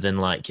rather than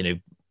like,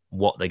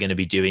 what they're going to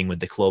be doing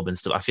with the club and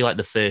stuff. I feel like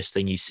the first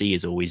thing you see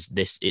is always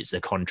this, it's a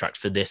contract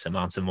for this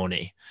amount of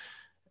money.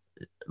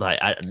 Like,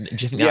 do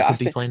you think that Yeah,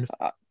 could be playing?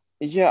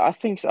 yeah, I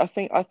think so. I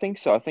think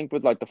so. I think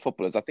with like the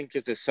footballers, I think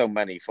because there's so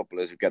many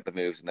footballers who get the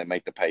moves and they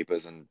make the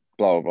papers and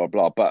blah blah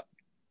blah. But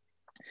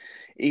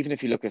even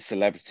if you look at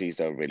celebrities,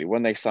 though, really,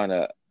 when they sign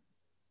a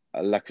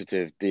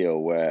lucrative deal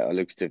where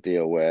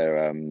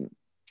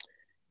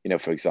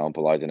for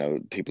example, I don't know,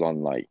 people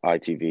on like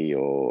ITV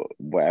or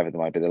whatever they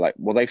might be, they're like,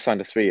 well, they've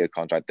signed a 3-year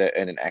contract, they're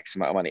earning X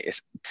amount of money.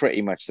 It's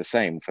pretty much the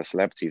same for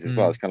celebrities as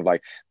well. It's kind of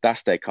like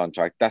that's their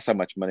contract, that's how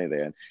much money they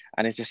earn,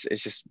 and it's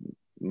just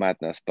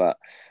madness. But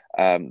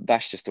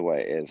that's just the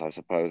way it is, I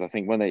suppose. I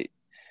think when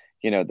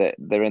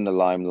they're in the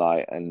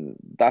limelight, and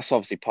that's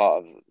obviously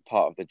part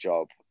of the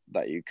job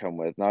that you come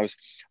with. And I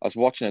was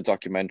watching a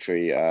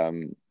documentary,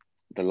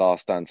 The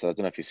Last Dance. I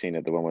don't know if you've seen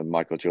it, the one with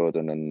Michael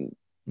Jordan and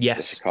the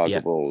Yes. Chicago Yeah.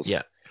 Bulls.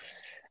 Yeah.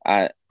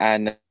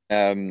 And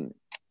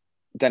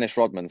Dennis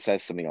Rodman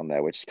says something on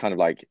there which kind of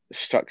like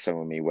struck some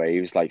of me, where he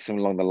was like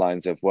something along the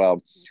lines of,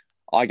 well,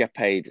 I get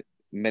paid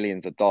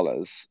millions of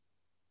dollars,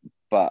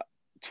 but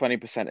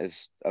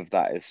 20% of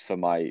that is for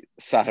my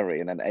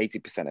salary, and then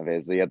 80% of it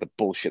is the other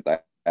bullshit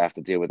that I have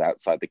to deal with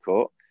outside the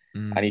court.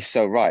 And he's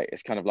so right.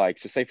 It's kind of like,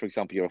 so say for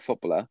example you're a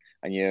footballer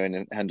and you're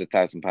earning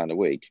 £100,000 a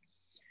week.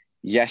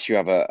 Yes, you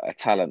have a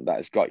talent that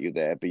has got you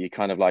there, but you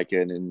kind of like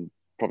earning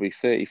probably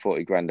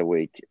 30-40 grand a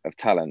week of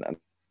talent, and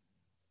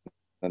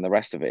then the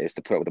rest of it is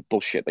to put up with the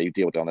bullshit that you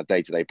deal with on a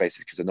day-to-day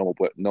basis, because a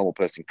normal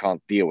person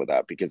can't deal with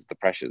that because of the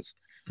pressures.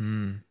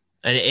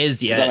 And it is,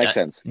 Does that yeah, make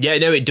sense? yeah.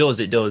 No, it does,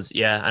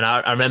 yeah. And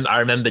I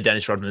remember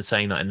Dennis Rodman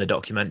saying that in the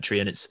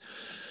documentary, and it's,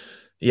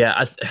 yeah,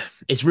 I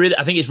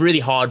think it's really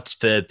hard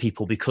for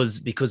people because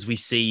we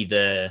see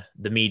the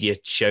media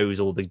shows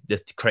all the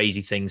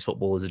crazy things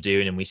footballers are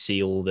doing, and we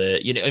see all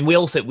the and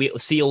we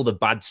see all the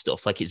bad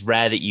stuff. Like it's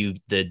rare that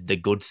the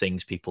good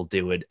things people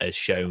do are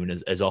shown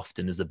as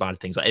often as the bad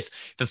things. Like if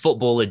a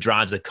footballer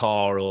drives a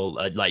car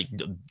or like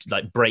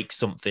breaks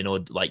something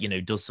or like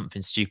does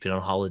something stupid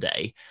on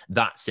holiday,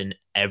 that's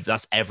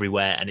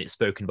everywhere, and it's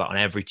spoken about on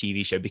every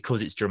TV show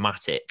because it's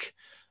dramatic.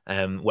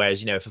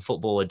 Whereas, if a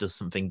footballer does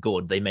something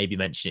good, they maybe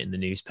mention it in the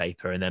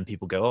newspaper, and then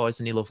people go, "Oh,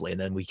 isn't he lovely?"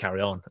 And then we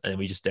carry on, and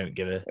we just don't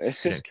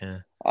It's we don't just,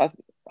 care.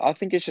 I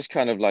think it's just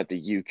kind of like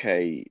the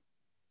UK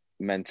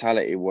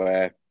mentality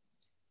where,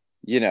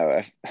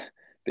 if,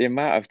 the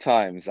amount of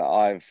times that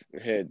I've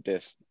heard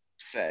this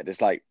said,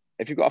 it's like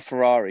if you've got a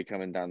Ferrari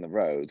coming down the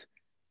road,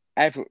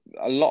 a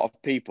lot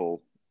of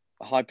people,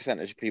 a high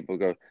percentage of people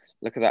go,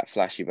 look at that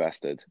flashy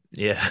bastard.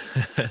 Yeah.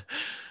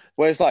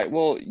 Whereas like,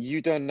 well,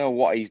 you don't know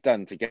what he's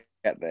done to get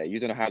there. You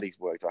don't know how he's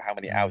worked or how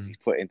many hours he's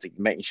put into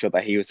making sure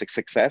that he was a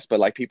success. But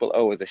like people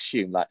always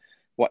assume like,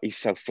 what, he's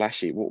so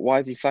flashy. Why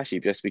is he flashy?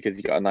 Just because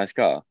he got a nice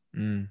car?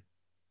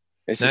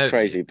 It's just No,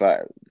 crazy.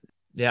 But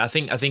yeah, I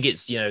think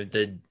it's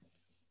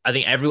I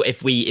think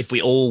if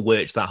we all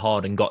worked that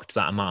hard and got to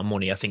that amount of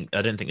money, I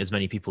don't think there's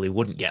many people who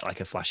wouldn't get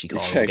like a flashy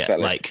car yeah, or get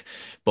exactly. like,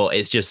 but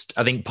it's just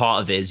I think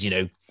part of it is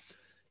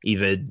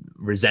either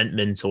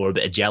resentment or a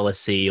bit of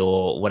jealousy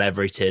or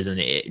whatever it is, and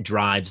it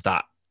drives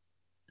that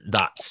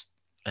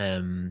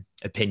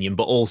opinion.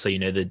 But also,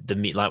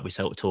 the like we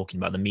were talking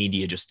about, the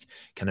media just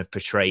kind of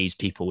portrays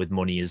people with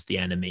money as the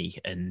enemy,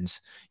 and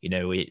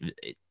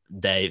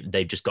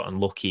they've just gotten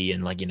lucky,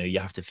 and you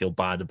have to feel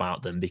bad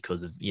about them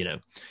because of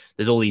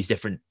there's all these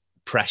different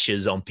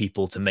pressures on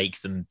people to make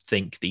them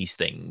think these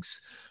things.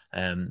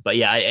 But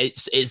yeah,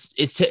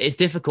 it's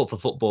difficult for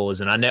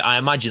footballers, and I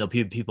imagine there'll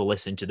be people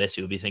listening to this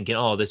who will be thinking,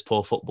 "Oh, this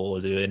poor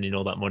footballers who are earning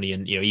all that money,"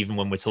 and even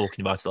when we're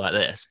talking about it like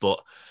this, but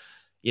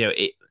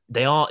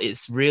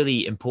it's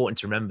really important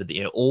to remember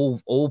that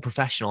all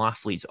professional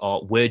athletes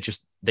were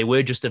just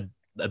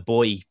a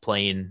boy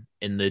playing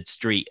in the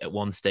street at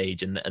one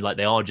stage, and like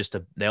they are just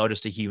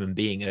a human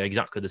being. They're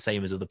exactly the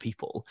same as other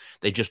people.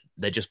 They're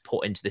just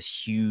put into this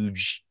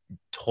huge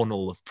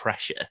tunnel of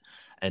pressure,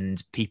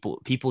 and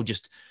people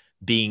just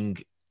being,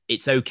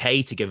 it's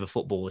okay to give a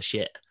footballer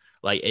shit.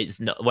 Like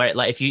it's not where,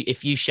 like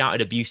if you shouted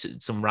abuse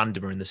at some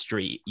randomer in the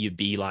street, you'd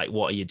be like,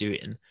 what are you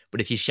doing? But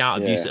if you shout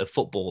abuse Yeah. at a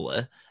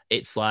footballer,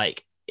 it's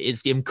like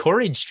it's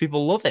encouraged.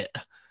 People love it.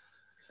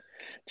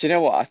 Do you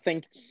know what I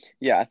think?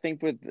 Yeah, I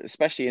think with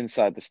especially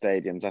inside the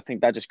stadiums, I think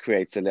that just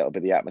creates a little bit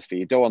of the atmosphere.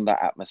 You don't want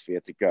that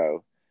atmosphere to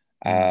go,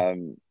 Mm,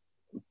 um,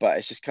 but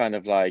it's just kind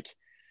of like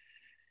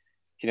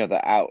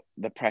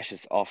the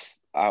pressures off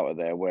out of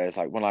there. Whereas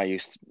like when I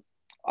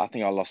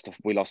think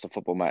we lost a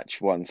football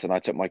match once, and I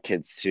took my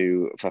kids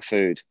to for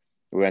food.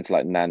 We went to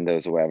like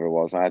Nando's or wherever it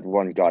was. And I had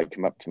one guy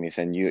come up to me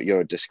saying,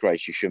 "You're a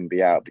disgrace. You shouldn't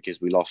be out because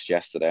we lost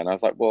yesterday." And I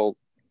was like, "Well,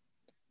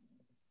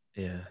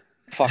 yeah.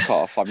 fuck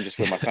off. I'm just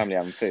with my family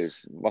having food.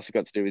 What's it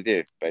got to do with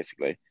you,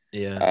 basically?"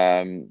 Yeah.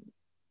 Um,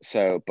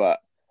 but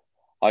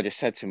I just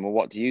said to him, "Well,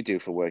 what do you do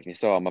for work?" And he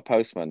said, "Oh, I'm a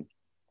postman."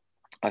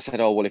 I said,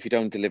 "Oh, well, if you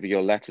don't deliver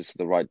your letters to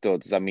the right door,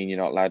 does that mean you're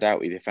not allowed out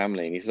with your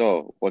family?" And he said,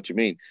 "Oh, what do you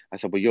mean?" I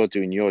said, "Well, you're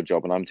doing your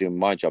job and I'm doing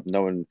my job.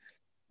 No one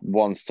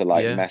wants to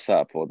like Yeah. mess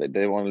up, or they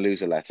don't want to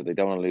lose a letter. They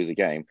don't want to lose a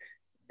game.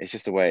 It's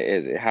just the way it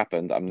is. It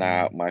happened. I'm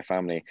now out Mm. with my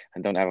family,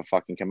 and don't ever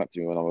fucking come up to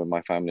me when I'm with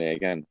my family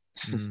again."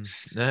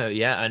 No,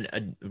 yeah,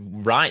 and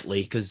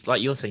rightly, because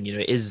like you're saying,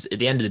 it is at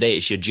the end of the day,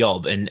 it's your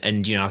job, and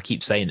I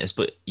keep saying this,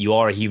 but you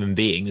are a human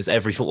being, as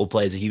every football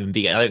player is a human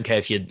being. I don't care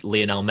if you're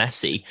Lionel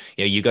Messi,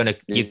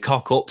 you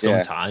cock up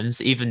Yeah,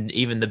 sometimes.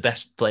 Even the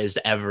best players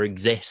to ever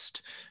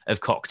exist have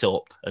cocked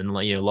up and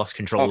like lost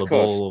control of of the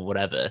ball course. or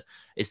whatever.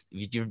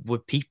 We're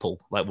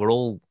people, like we're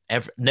all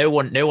no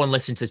one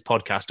listening to this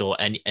podcast or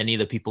any of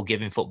the people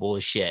giving football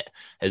a shit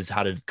has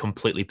had a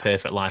completely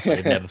perfect life where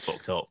they've never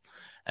fucked up.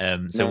 So No,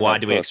 of course. why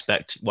do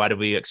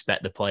we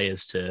expect the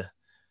players to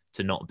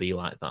not be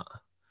like that?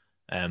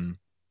 Um,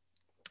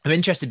 I'm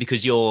interested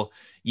because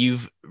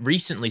you've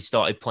recently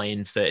started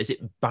playing for, is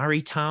it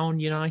Barrytown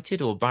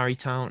United or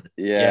Barrytown?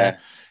 Yeah. Yeah.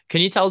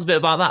 Can you tell us a bit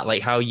about that?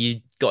 Like how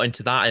you got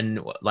into that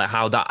and like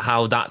how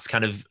that's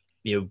kind of,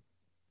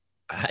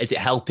 is it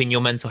helping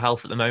your mental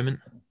health at the moment?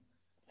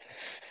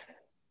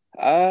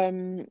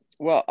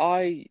 Well,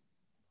 I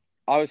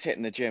was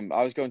hitting the gym.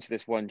 I was going to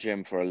this one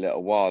gym for a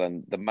little while,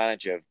 and the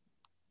manager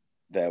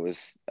there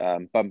was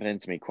bumping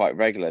into me quite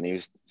regularly. And he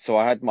was so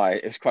I had my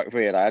it was quite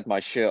weird. I had my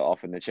shirt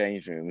off in the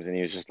change rooms, and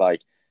he was just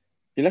like,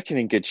 "You're looking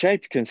in good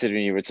shape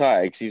considering you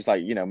retired." Because he was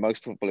like,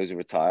 most footballers who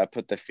retire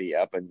put their feet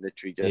up and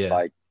literally just Yeah.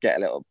 like get a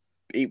little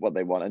eat what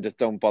they want and just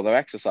don't bother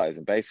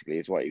exercising. Basically,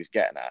 is what he was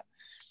getting at.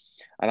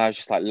 And I was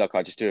just like, look,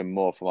 I just do it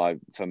more for my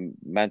for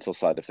mental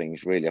side of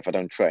things. Really, if I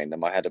don't train, then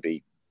my head will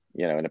be,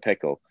 in a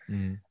pickle.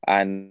 Mm.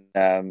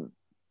 And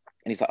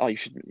he's like, "Oh, you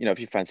should, if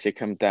you fancy it,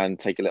 come down,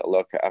 take a little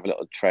look, have a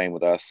little train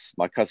with us."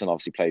 My cousin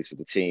obviously plays for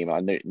the team.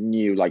 I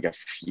knew like a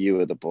few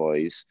of the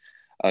boys,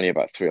 only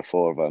about three or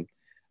four of them.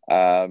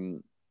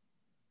 Um,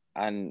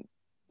 and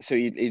so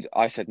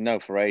I said no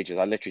for ages.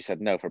 I literally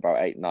said no for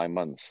about 8, 9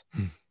 months.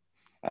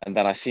 And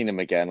then I seen him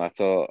again. I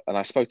thought, and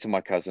I spoke to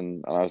my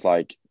cousin and I was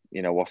like,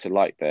 "What's it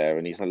like there?"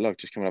 And he's like, "Look,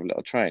 just come and have a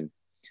little train."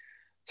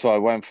 So I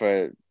went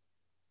for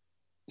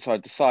so I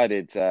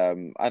decided, I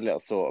had a little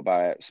thought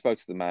about it, spoke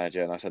to the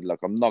manager, and I said, "Look,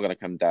 I'm not going to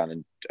come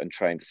down and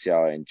train to see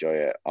how I enjoy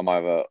it. I'm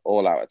either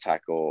all out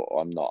attack or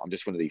I'm not. I'm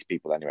just one of these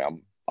people anyway.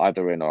 I'm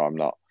either in or I'm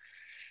not."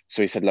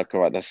 So he said, "Look,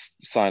 all right, let's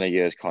sign a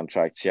year's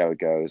contract, see how it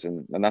goes."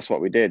 And that's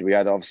what we did. We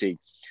had obviously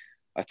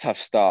a tough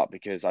start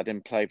because I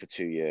didn't play for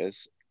 2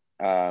 years.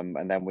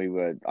 And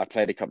then I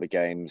played a couple of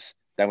games.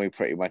 Then we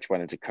pretty much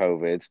went into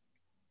COVID.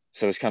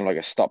 So it's kind of like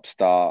a stop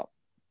start.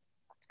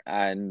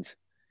 And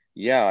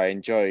yeah,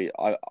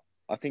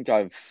 I think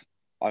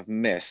I've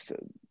missed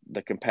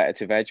the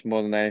competitive edge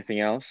more than anything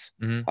else.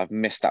 Mm-hmm. I've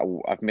missed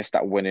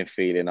that winning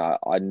feeling.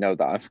 I know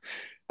that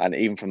and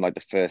even from like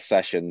the first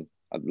session,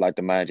 like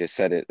the manager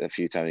said it a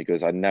few times, he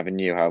goes, "I never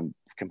knew how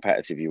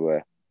competitive you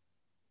were."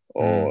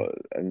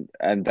 Mm.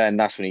 And then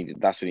that's when he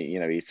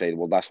he'd say,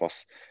 "Well,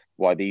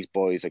 why these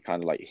boys are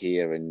kind of like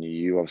here, and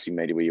you obviously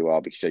made it where you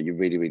are because you're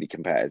really, really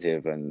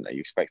competitive and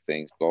you expect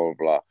things, blah blah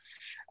blah."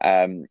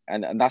 And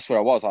that's where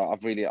I was.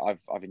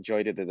 I've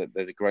enjoyed it.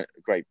 There's a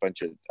great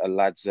bunch of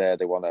lads there.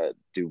 They want to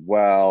do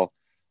well.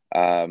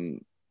 Um,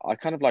 I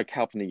kind of like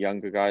helping the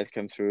younger guys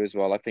come through as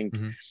well.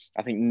 Mm-hmm.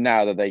 I think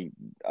now that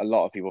a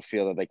lot of people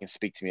feel that they can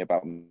speak to me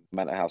about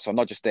mental health. So I'm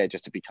not just there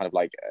just to be kind of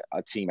like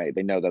a teammate.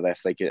 They know that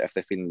if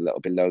they're feeling a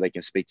little bit low, they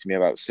can speak to me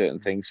about certain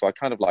things. So I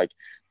kind of like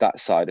that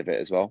side of it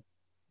as well.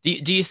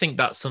 Do you think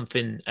that's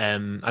something?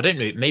 I don't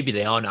know. Maybe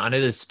they are now. I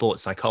know there's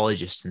sports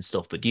psychologists and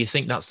stuff, but do you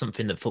think that's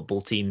something that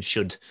football teams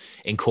should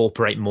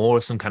incorporate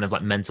more, some kind of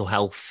like mental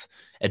health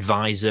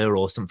advisor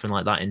or something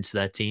like that into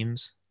their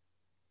teams?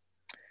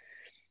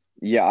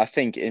 Yeah,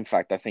 in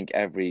fact, I think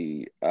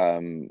every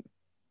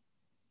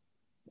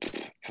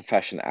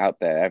profession out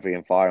there, every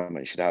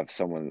environment should have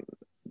someone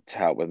to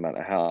help with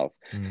mental health.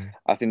 Mm,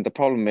 I think the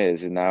problem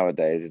is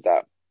nowadays is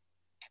that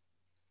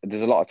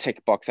there's a lot of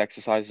tick box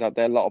exercises out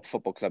there. A lot of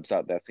football clubs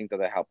out there think that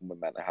they're helping with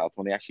mental health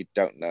when they actually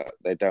don't know.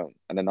 They don't,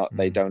 and they're not.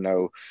 They mm, don't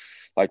know.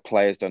 Like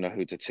players don't know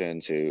who to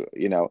turn to.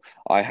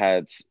 I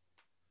had,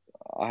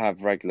 I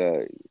have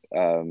regular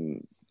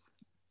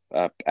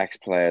ex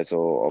players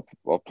or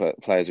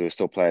players who are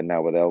still playing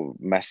now, where they'll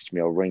message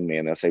me or ring me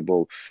and they'll say,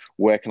 "Well,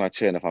 where can I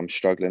turn if I'm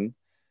struggling?"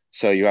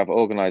 So you have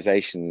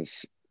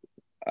organisations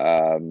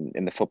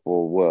in the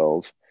football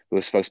world who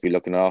are supposed to be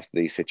looking after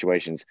these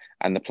situations,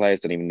 and the players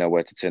don't even know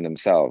where to turn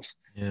themselves.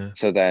 Yeah.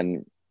 So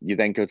then you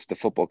then go to the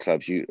football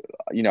clubs.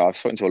 I've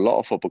spoken to a lot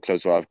of football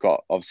clubs where I've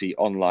got obviously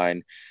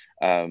online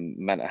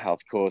mental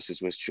health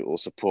courses which will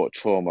support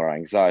trauma,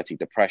 anxiety,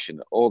 depression,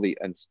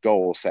 and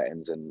goal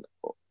settings and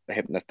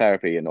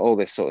hypnotherapy and all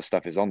this sort of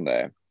stuff is on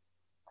there.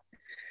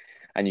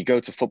 And you go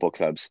to football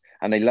clubs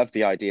and they love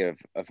the idea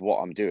of what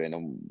I'm doing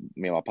and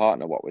me and my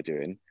partner, what we're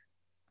doing,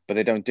 but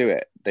they don't do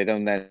it. They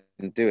don't then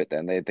do it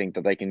then. They think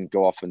that they can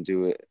go off and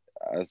do it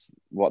as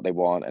what they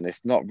want. And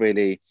it's not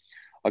really,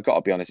 I got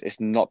to be honest, it's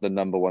not the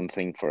number one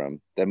thing for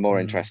them. They're more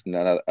interested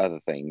in other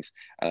things.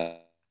 And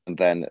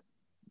then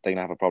they're going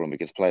to have a problem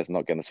because players are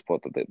not getting the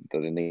support that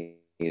they need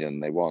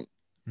and they want.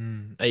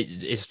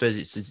 I suppose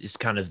it's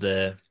kind of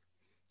the,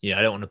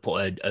 I don't want to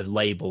put a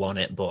label on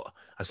it, but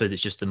I suppose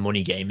it's just the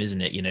money game,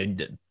 isn't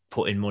it?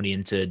 Putting money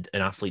into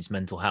an athlete's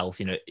mental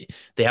health.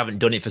 They haven't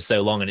done it for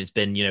so long, and it's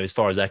been, as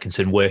far as they're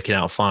concerned, working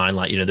out fine.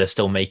 Like, they're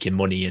still making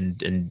money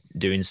and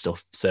doing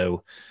stuff.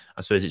 So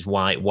I suppose it's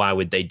why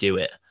would they do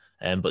it?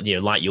 But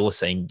like you're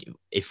saying,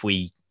 if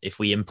we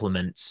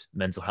implement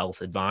mental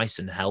health advice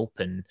and help,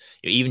 and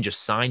even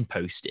just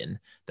signposting,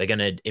 they're going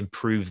to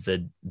improve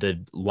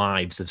the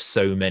lives of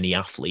so many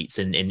athletes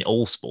in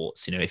all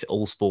sports. If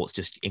all sports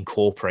just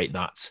incorporate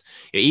that,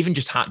 even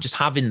just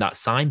having that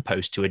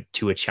signpost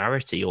to a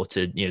charity or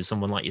to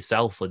someone like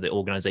yourself or the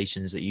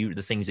organizations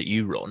the things that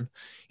you run,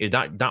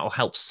 that'll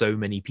help so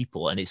many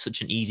people, and it's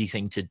such an easy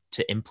thing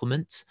to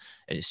implement.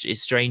 And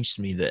it's strange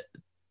to me that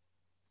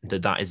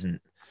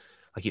isn't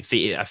like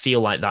it. I feel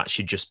like that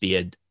should just be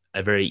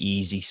a very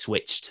easy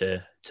switch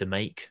to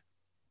make.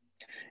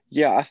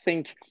 Yeah, I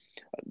think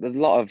there's a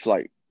lot of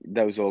like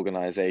those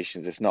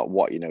organizations, it's not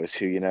what you know, it's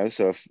who you know.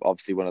 So if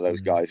obviously one of those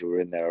guys who were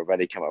in there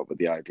already come up with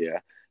the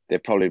idea,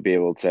 they'd probably be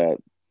able to,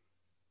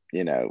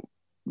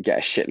 get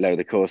a shitload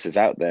of courses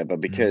out there.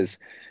 But because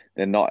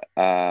they're not,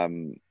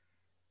 maybe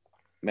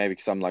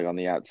because I'm like on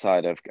the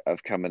outside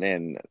of coming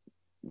in,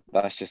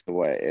 that's just the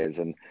way it is.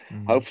 And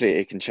hopefully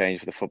it can change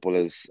for the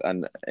footballers.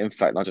 And in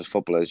fact, not just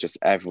footballers, just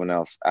everyone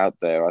else out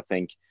there. I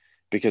think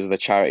because of the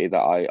charity that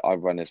I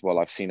run as well,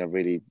 I've seen a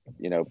really,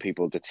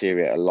 people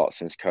deteriorate a lot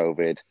since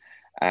COVID,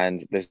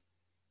 and there's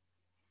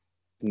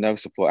no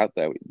support out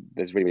there.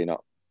 There's really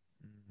not.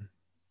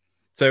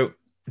 So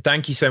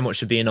thank you so much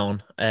for being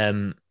on.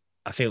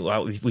 I feel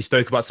like we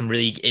spoke about some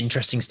really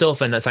interesting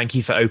stuff, and thank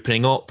you for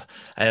opening up.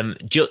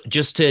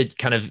 Just to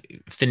kind of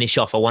finish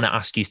off, I want to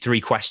ask you 3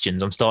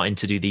 questions. I'm starting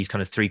to do these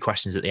kind of 3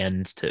 questions at the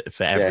end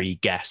for every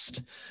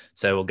guest.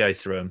 So we'll go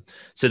through them.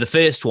 So the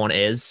first one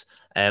is,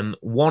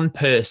 one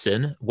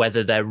person,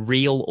 whether they're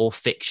real or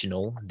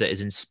fictional, that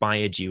has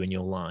inspired you in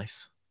your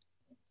life.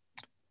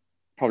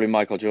 Probably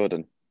Michael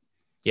Jordan.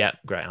 Yeah,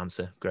 great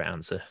answer.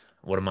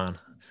 What a man.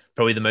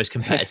 Probably the most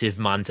competitive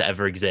man to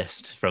ever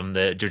exist,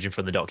 judging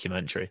from the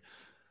documentary.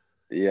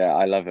 Yeah,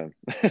 I love him.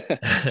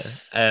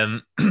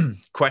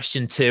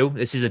 Question 2.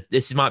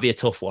 This might be a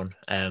tough one.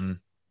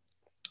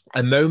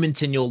 A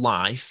moment in your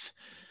life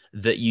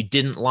that you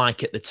didn't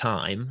like at the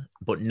time,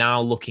 but now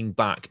looking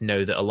back,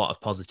 know that a lot of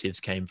positives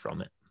came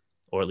from it,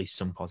 or at least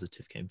some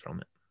positive came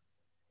from it.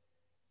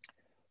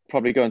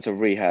 Probably going to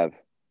rehab,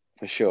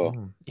 for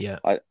sure. Yeah.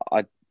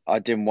 I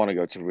didn't want to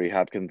go to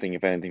rehab. Couldn't think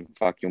of anything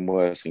fucking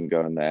worse than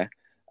going there.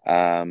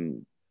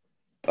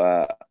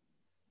 But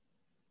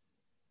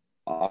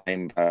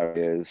I'm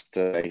barriers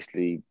to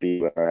basically be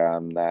where I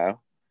am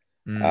now.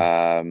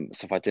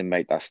 So if I didn't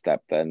make that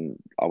step, then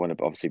I wouldn't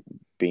have obviously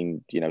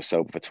been,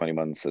 sober for 20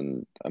 months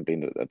and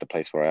been at the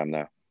place where I am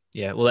now.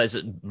 Yeah, well, that's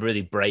a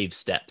really brave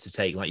step to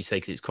take, like you say,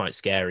 because it's quite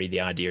scary,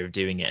 the idea of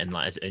doing it, and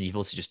you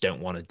also just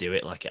don't want to do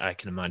it. Like, I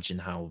can imagine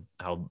how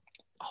hard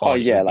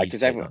it would be to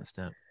take that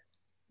step.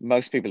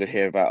 Most people who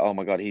hear about, oh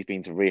my God, he's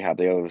been to rehab,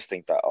 they always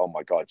think that, oh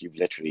my God, you've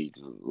literally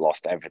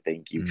lost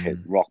everything. You've hit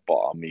rock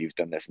bottom. You've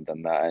done this and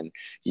done that. And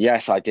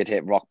yes, I did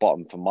hit rock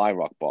bottom for my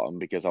rock bottom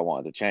because I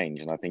wanted to change.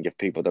 And I think if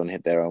people don't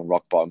hit their own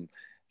rock bottom,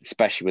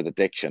 especially with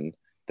addiction,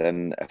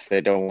 then if they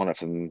don't want it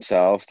for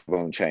themselves, they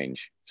won't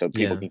change. So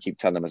people can keep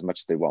telling them as much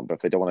as they want, but if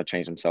they don't want to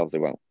change themselves, they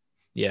won't.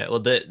 Yeah,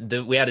 well,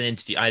 we had an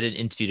interview. I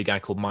interviewed a guy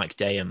called Mike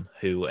Dayham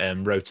who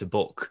wrote a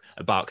book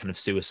about kind of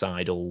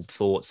suicidal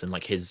thoughts and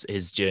like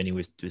his journey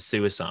with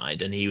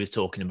suicide, and he was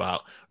talking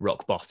about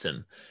rock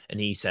bottom, and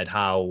he said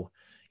how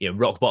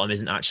rock bottom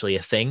isn't actually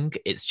a thing.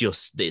 It's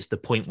the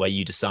point where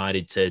you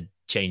decided to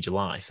change your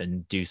life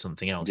and do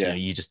something else. Yeah.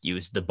 It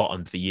was the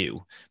bottom for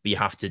you, but you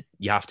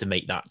have to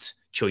make that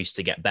choice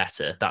to get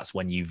better. That's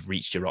when you've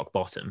reached your rock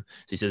bottom.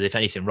 So he says, if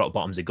anything, rock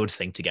bottom's a good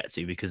thing to get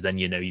to, because then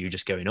you're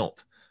just going up.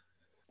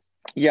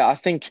 Yeah, I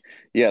think,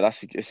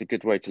 it's a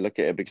good way to look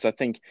at it, because I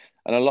think,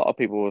 and a lot of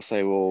people will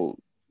say, well,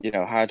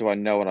 how do I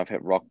know when I've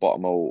hit rock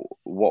bottom, or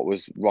what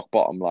was rock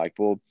bottom like?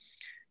 Well,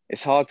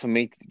 it's hard for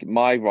me.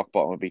 My rock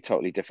bottom would be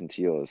totally different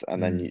to yours,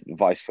 and then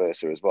vice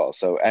versa as well.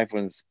 So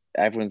everyone's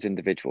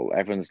individual.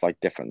 Everyone's like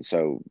different.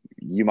 So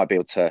you might be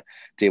able to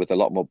deal with a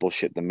lot more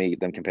bullshit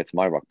than compared to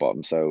my rock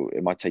bottom. So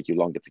it might take you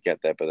longer to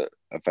get there, but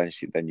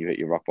eventually then you hit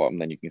your rock bottom,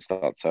 then you can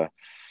start to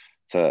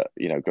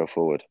go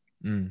forward.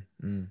 Mm,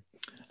 mm.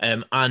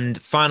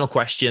 And final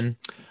question,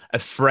 a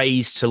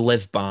phrase to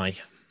live by.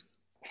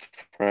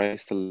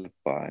 Phrase to live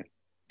by.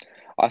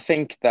 I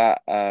think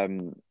that I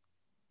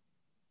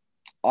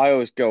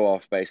always go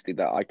off basically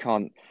that I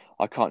can't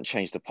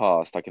change the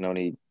past. I can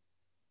only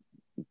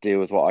deal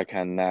with what I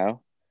can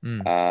now.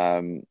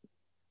 Mm,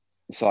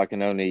 So I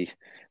can only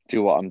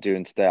do what I'm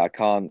doing today. I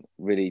can't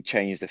really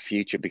change the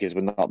future because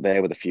we're not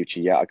there with the future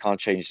yet. I can't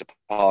change the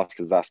past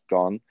because that's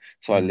gone.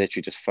 So I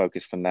literally just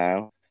focus for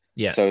now.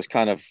 yeah. So it's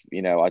kind of,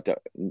 I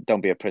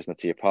don't be a prisoner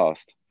to your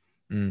past.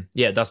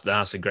 Yeah,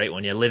 that's a great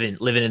one. Yeah, living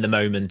in the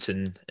moment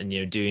and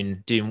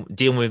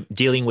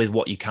dealing with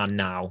what you can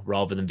now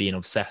rather than being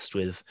obsessed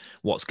with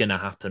what's going to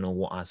happen or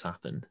what has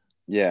happened.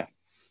 Yeah,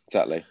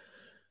 exactly.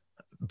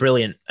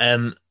 Brilliant.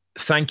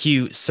 Thank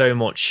you so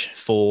much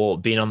for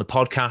being on the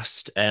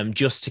podcast.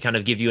 Just to kind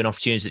of give you an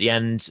opportunity at the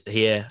end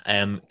here,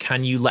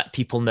 can you let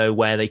people know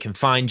where they can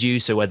find you?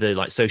 So whether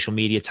like social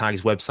media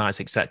tags,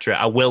 websites, etc.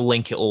 I will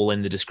link it all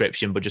in the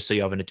description, but just so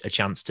you have a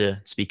chance to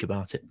speak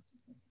about it.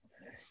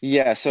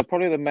 Yeah, so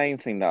probably the main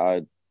thing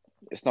that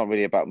it's not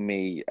really about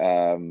me,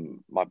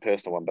 my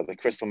personal one, but the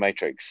Crystal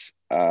Matrix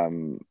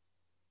on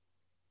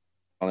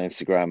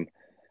Instagram,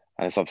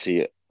 and it's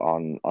obviously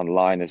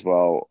online as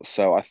well.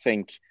 So I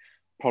think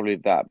probably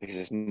that, because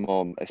it's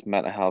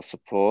mental health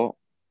support.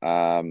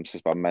 So it's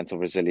about mental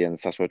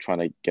resilience. That's what we're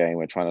trying to gain.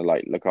 We're trying to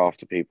like look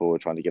after people. We're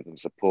trying to give them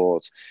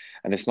support,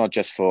 and it's not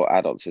just for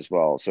adults as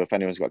well. So if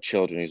anyone's got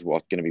children who's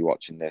going to be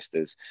watching this,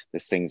 there's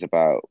things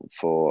about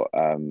for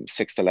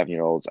 6 to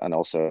 11-year-olds, and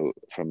also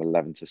from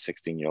 11 to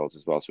 16-year-olds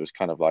as well. So it's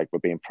kind of like we're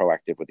being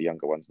proactive with the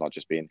younger ones, not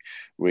just being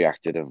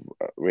reactive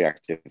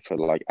for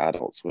like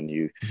adults when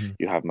you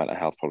have mental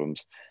health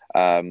problems.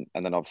 And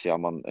then obviously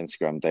I'm on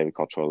Instagram, David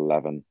Cottrell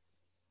 11,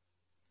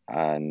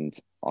 and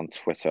on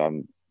Twitter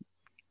I'm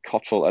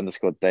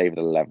Cottrell_David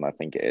 11, I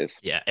think it is.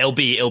 Yeah, it'll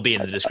be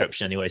in the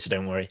description anyway, so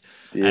don't worry.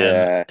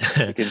 Yeah,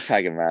 you can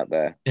tag him out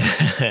there.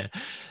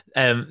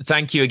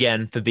 Thank you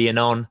again for being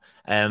on.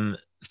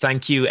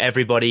 Thank you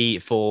everybody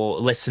for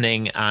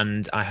listening,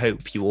 and I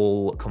hope you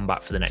all come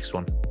back for the next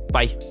one.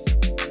 Bye.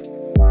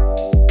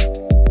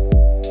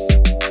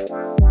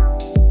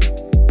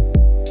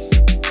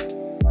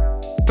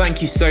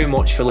 Thank you so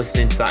much for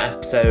listening to that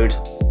episode.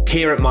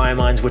 Here at My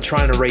Minds, we're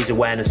trying to raise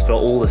awareness for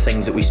all the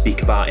things that we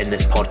speak about in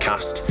this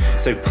podcast.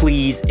 So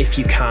please, if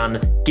you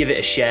can, give it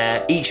a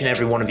share. Each and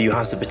every one of you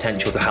has the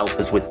potential to help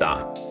us with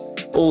that.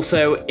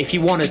 Also, if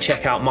you want to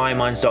check out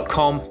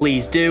myminds.com,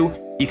 please do.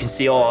 You can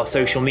see all our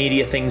social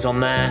media things on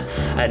there,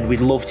 and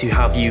we'd love to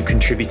have you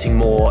contributing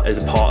more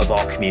as a part of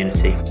our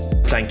community.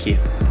 Thank you.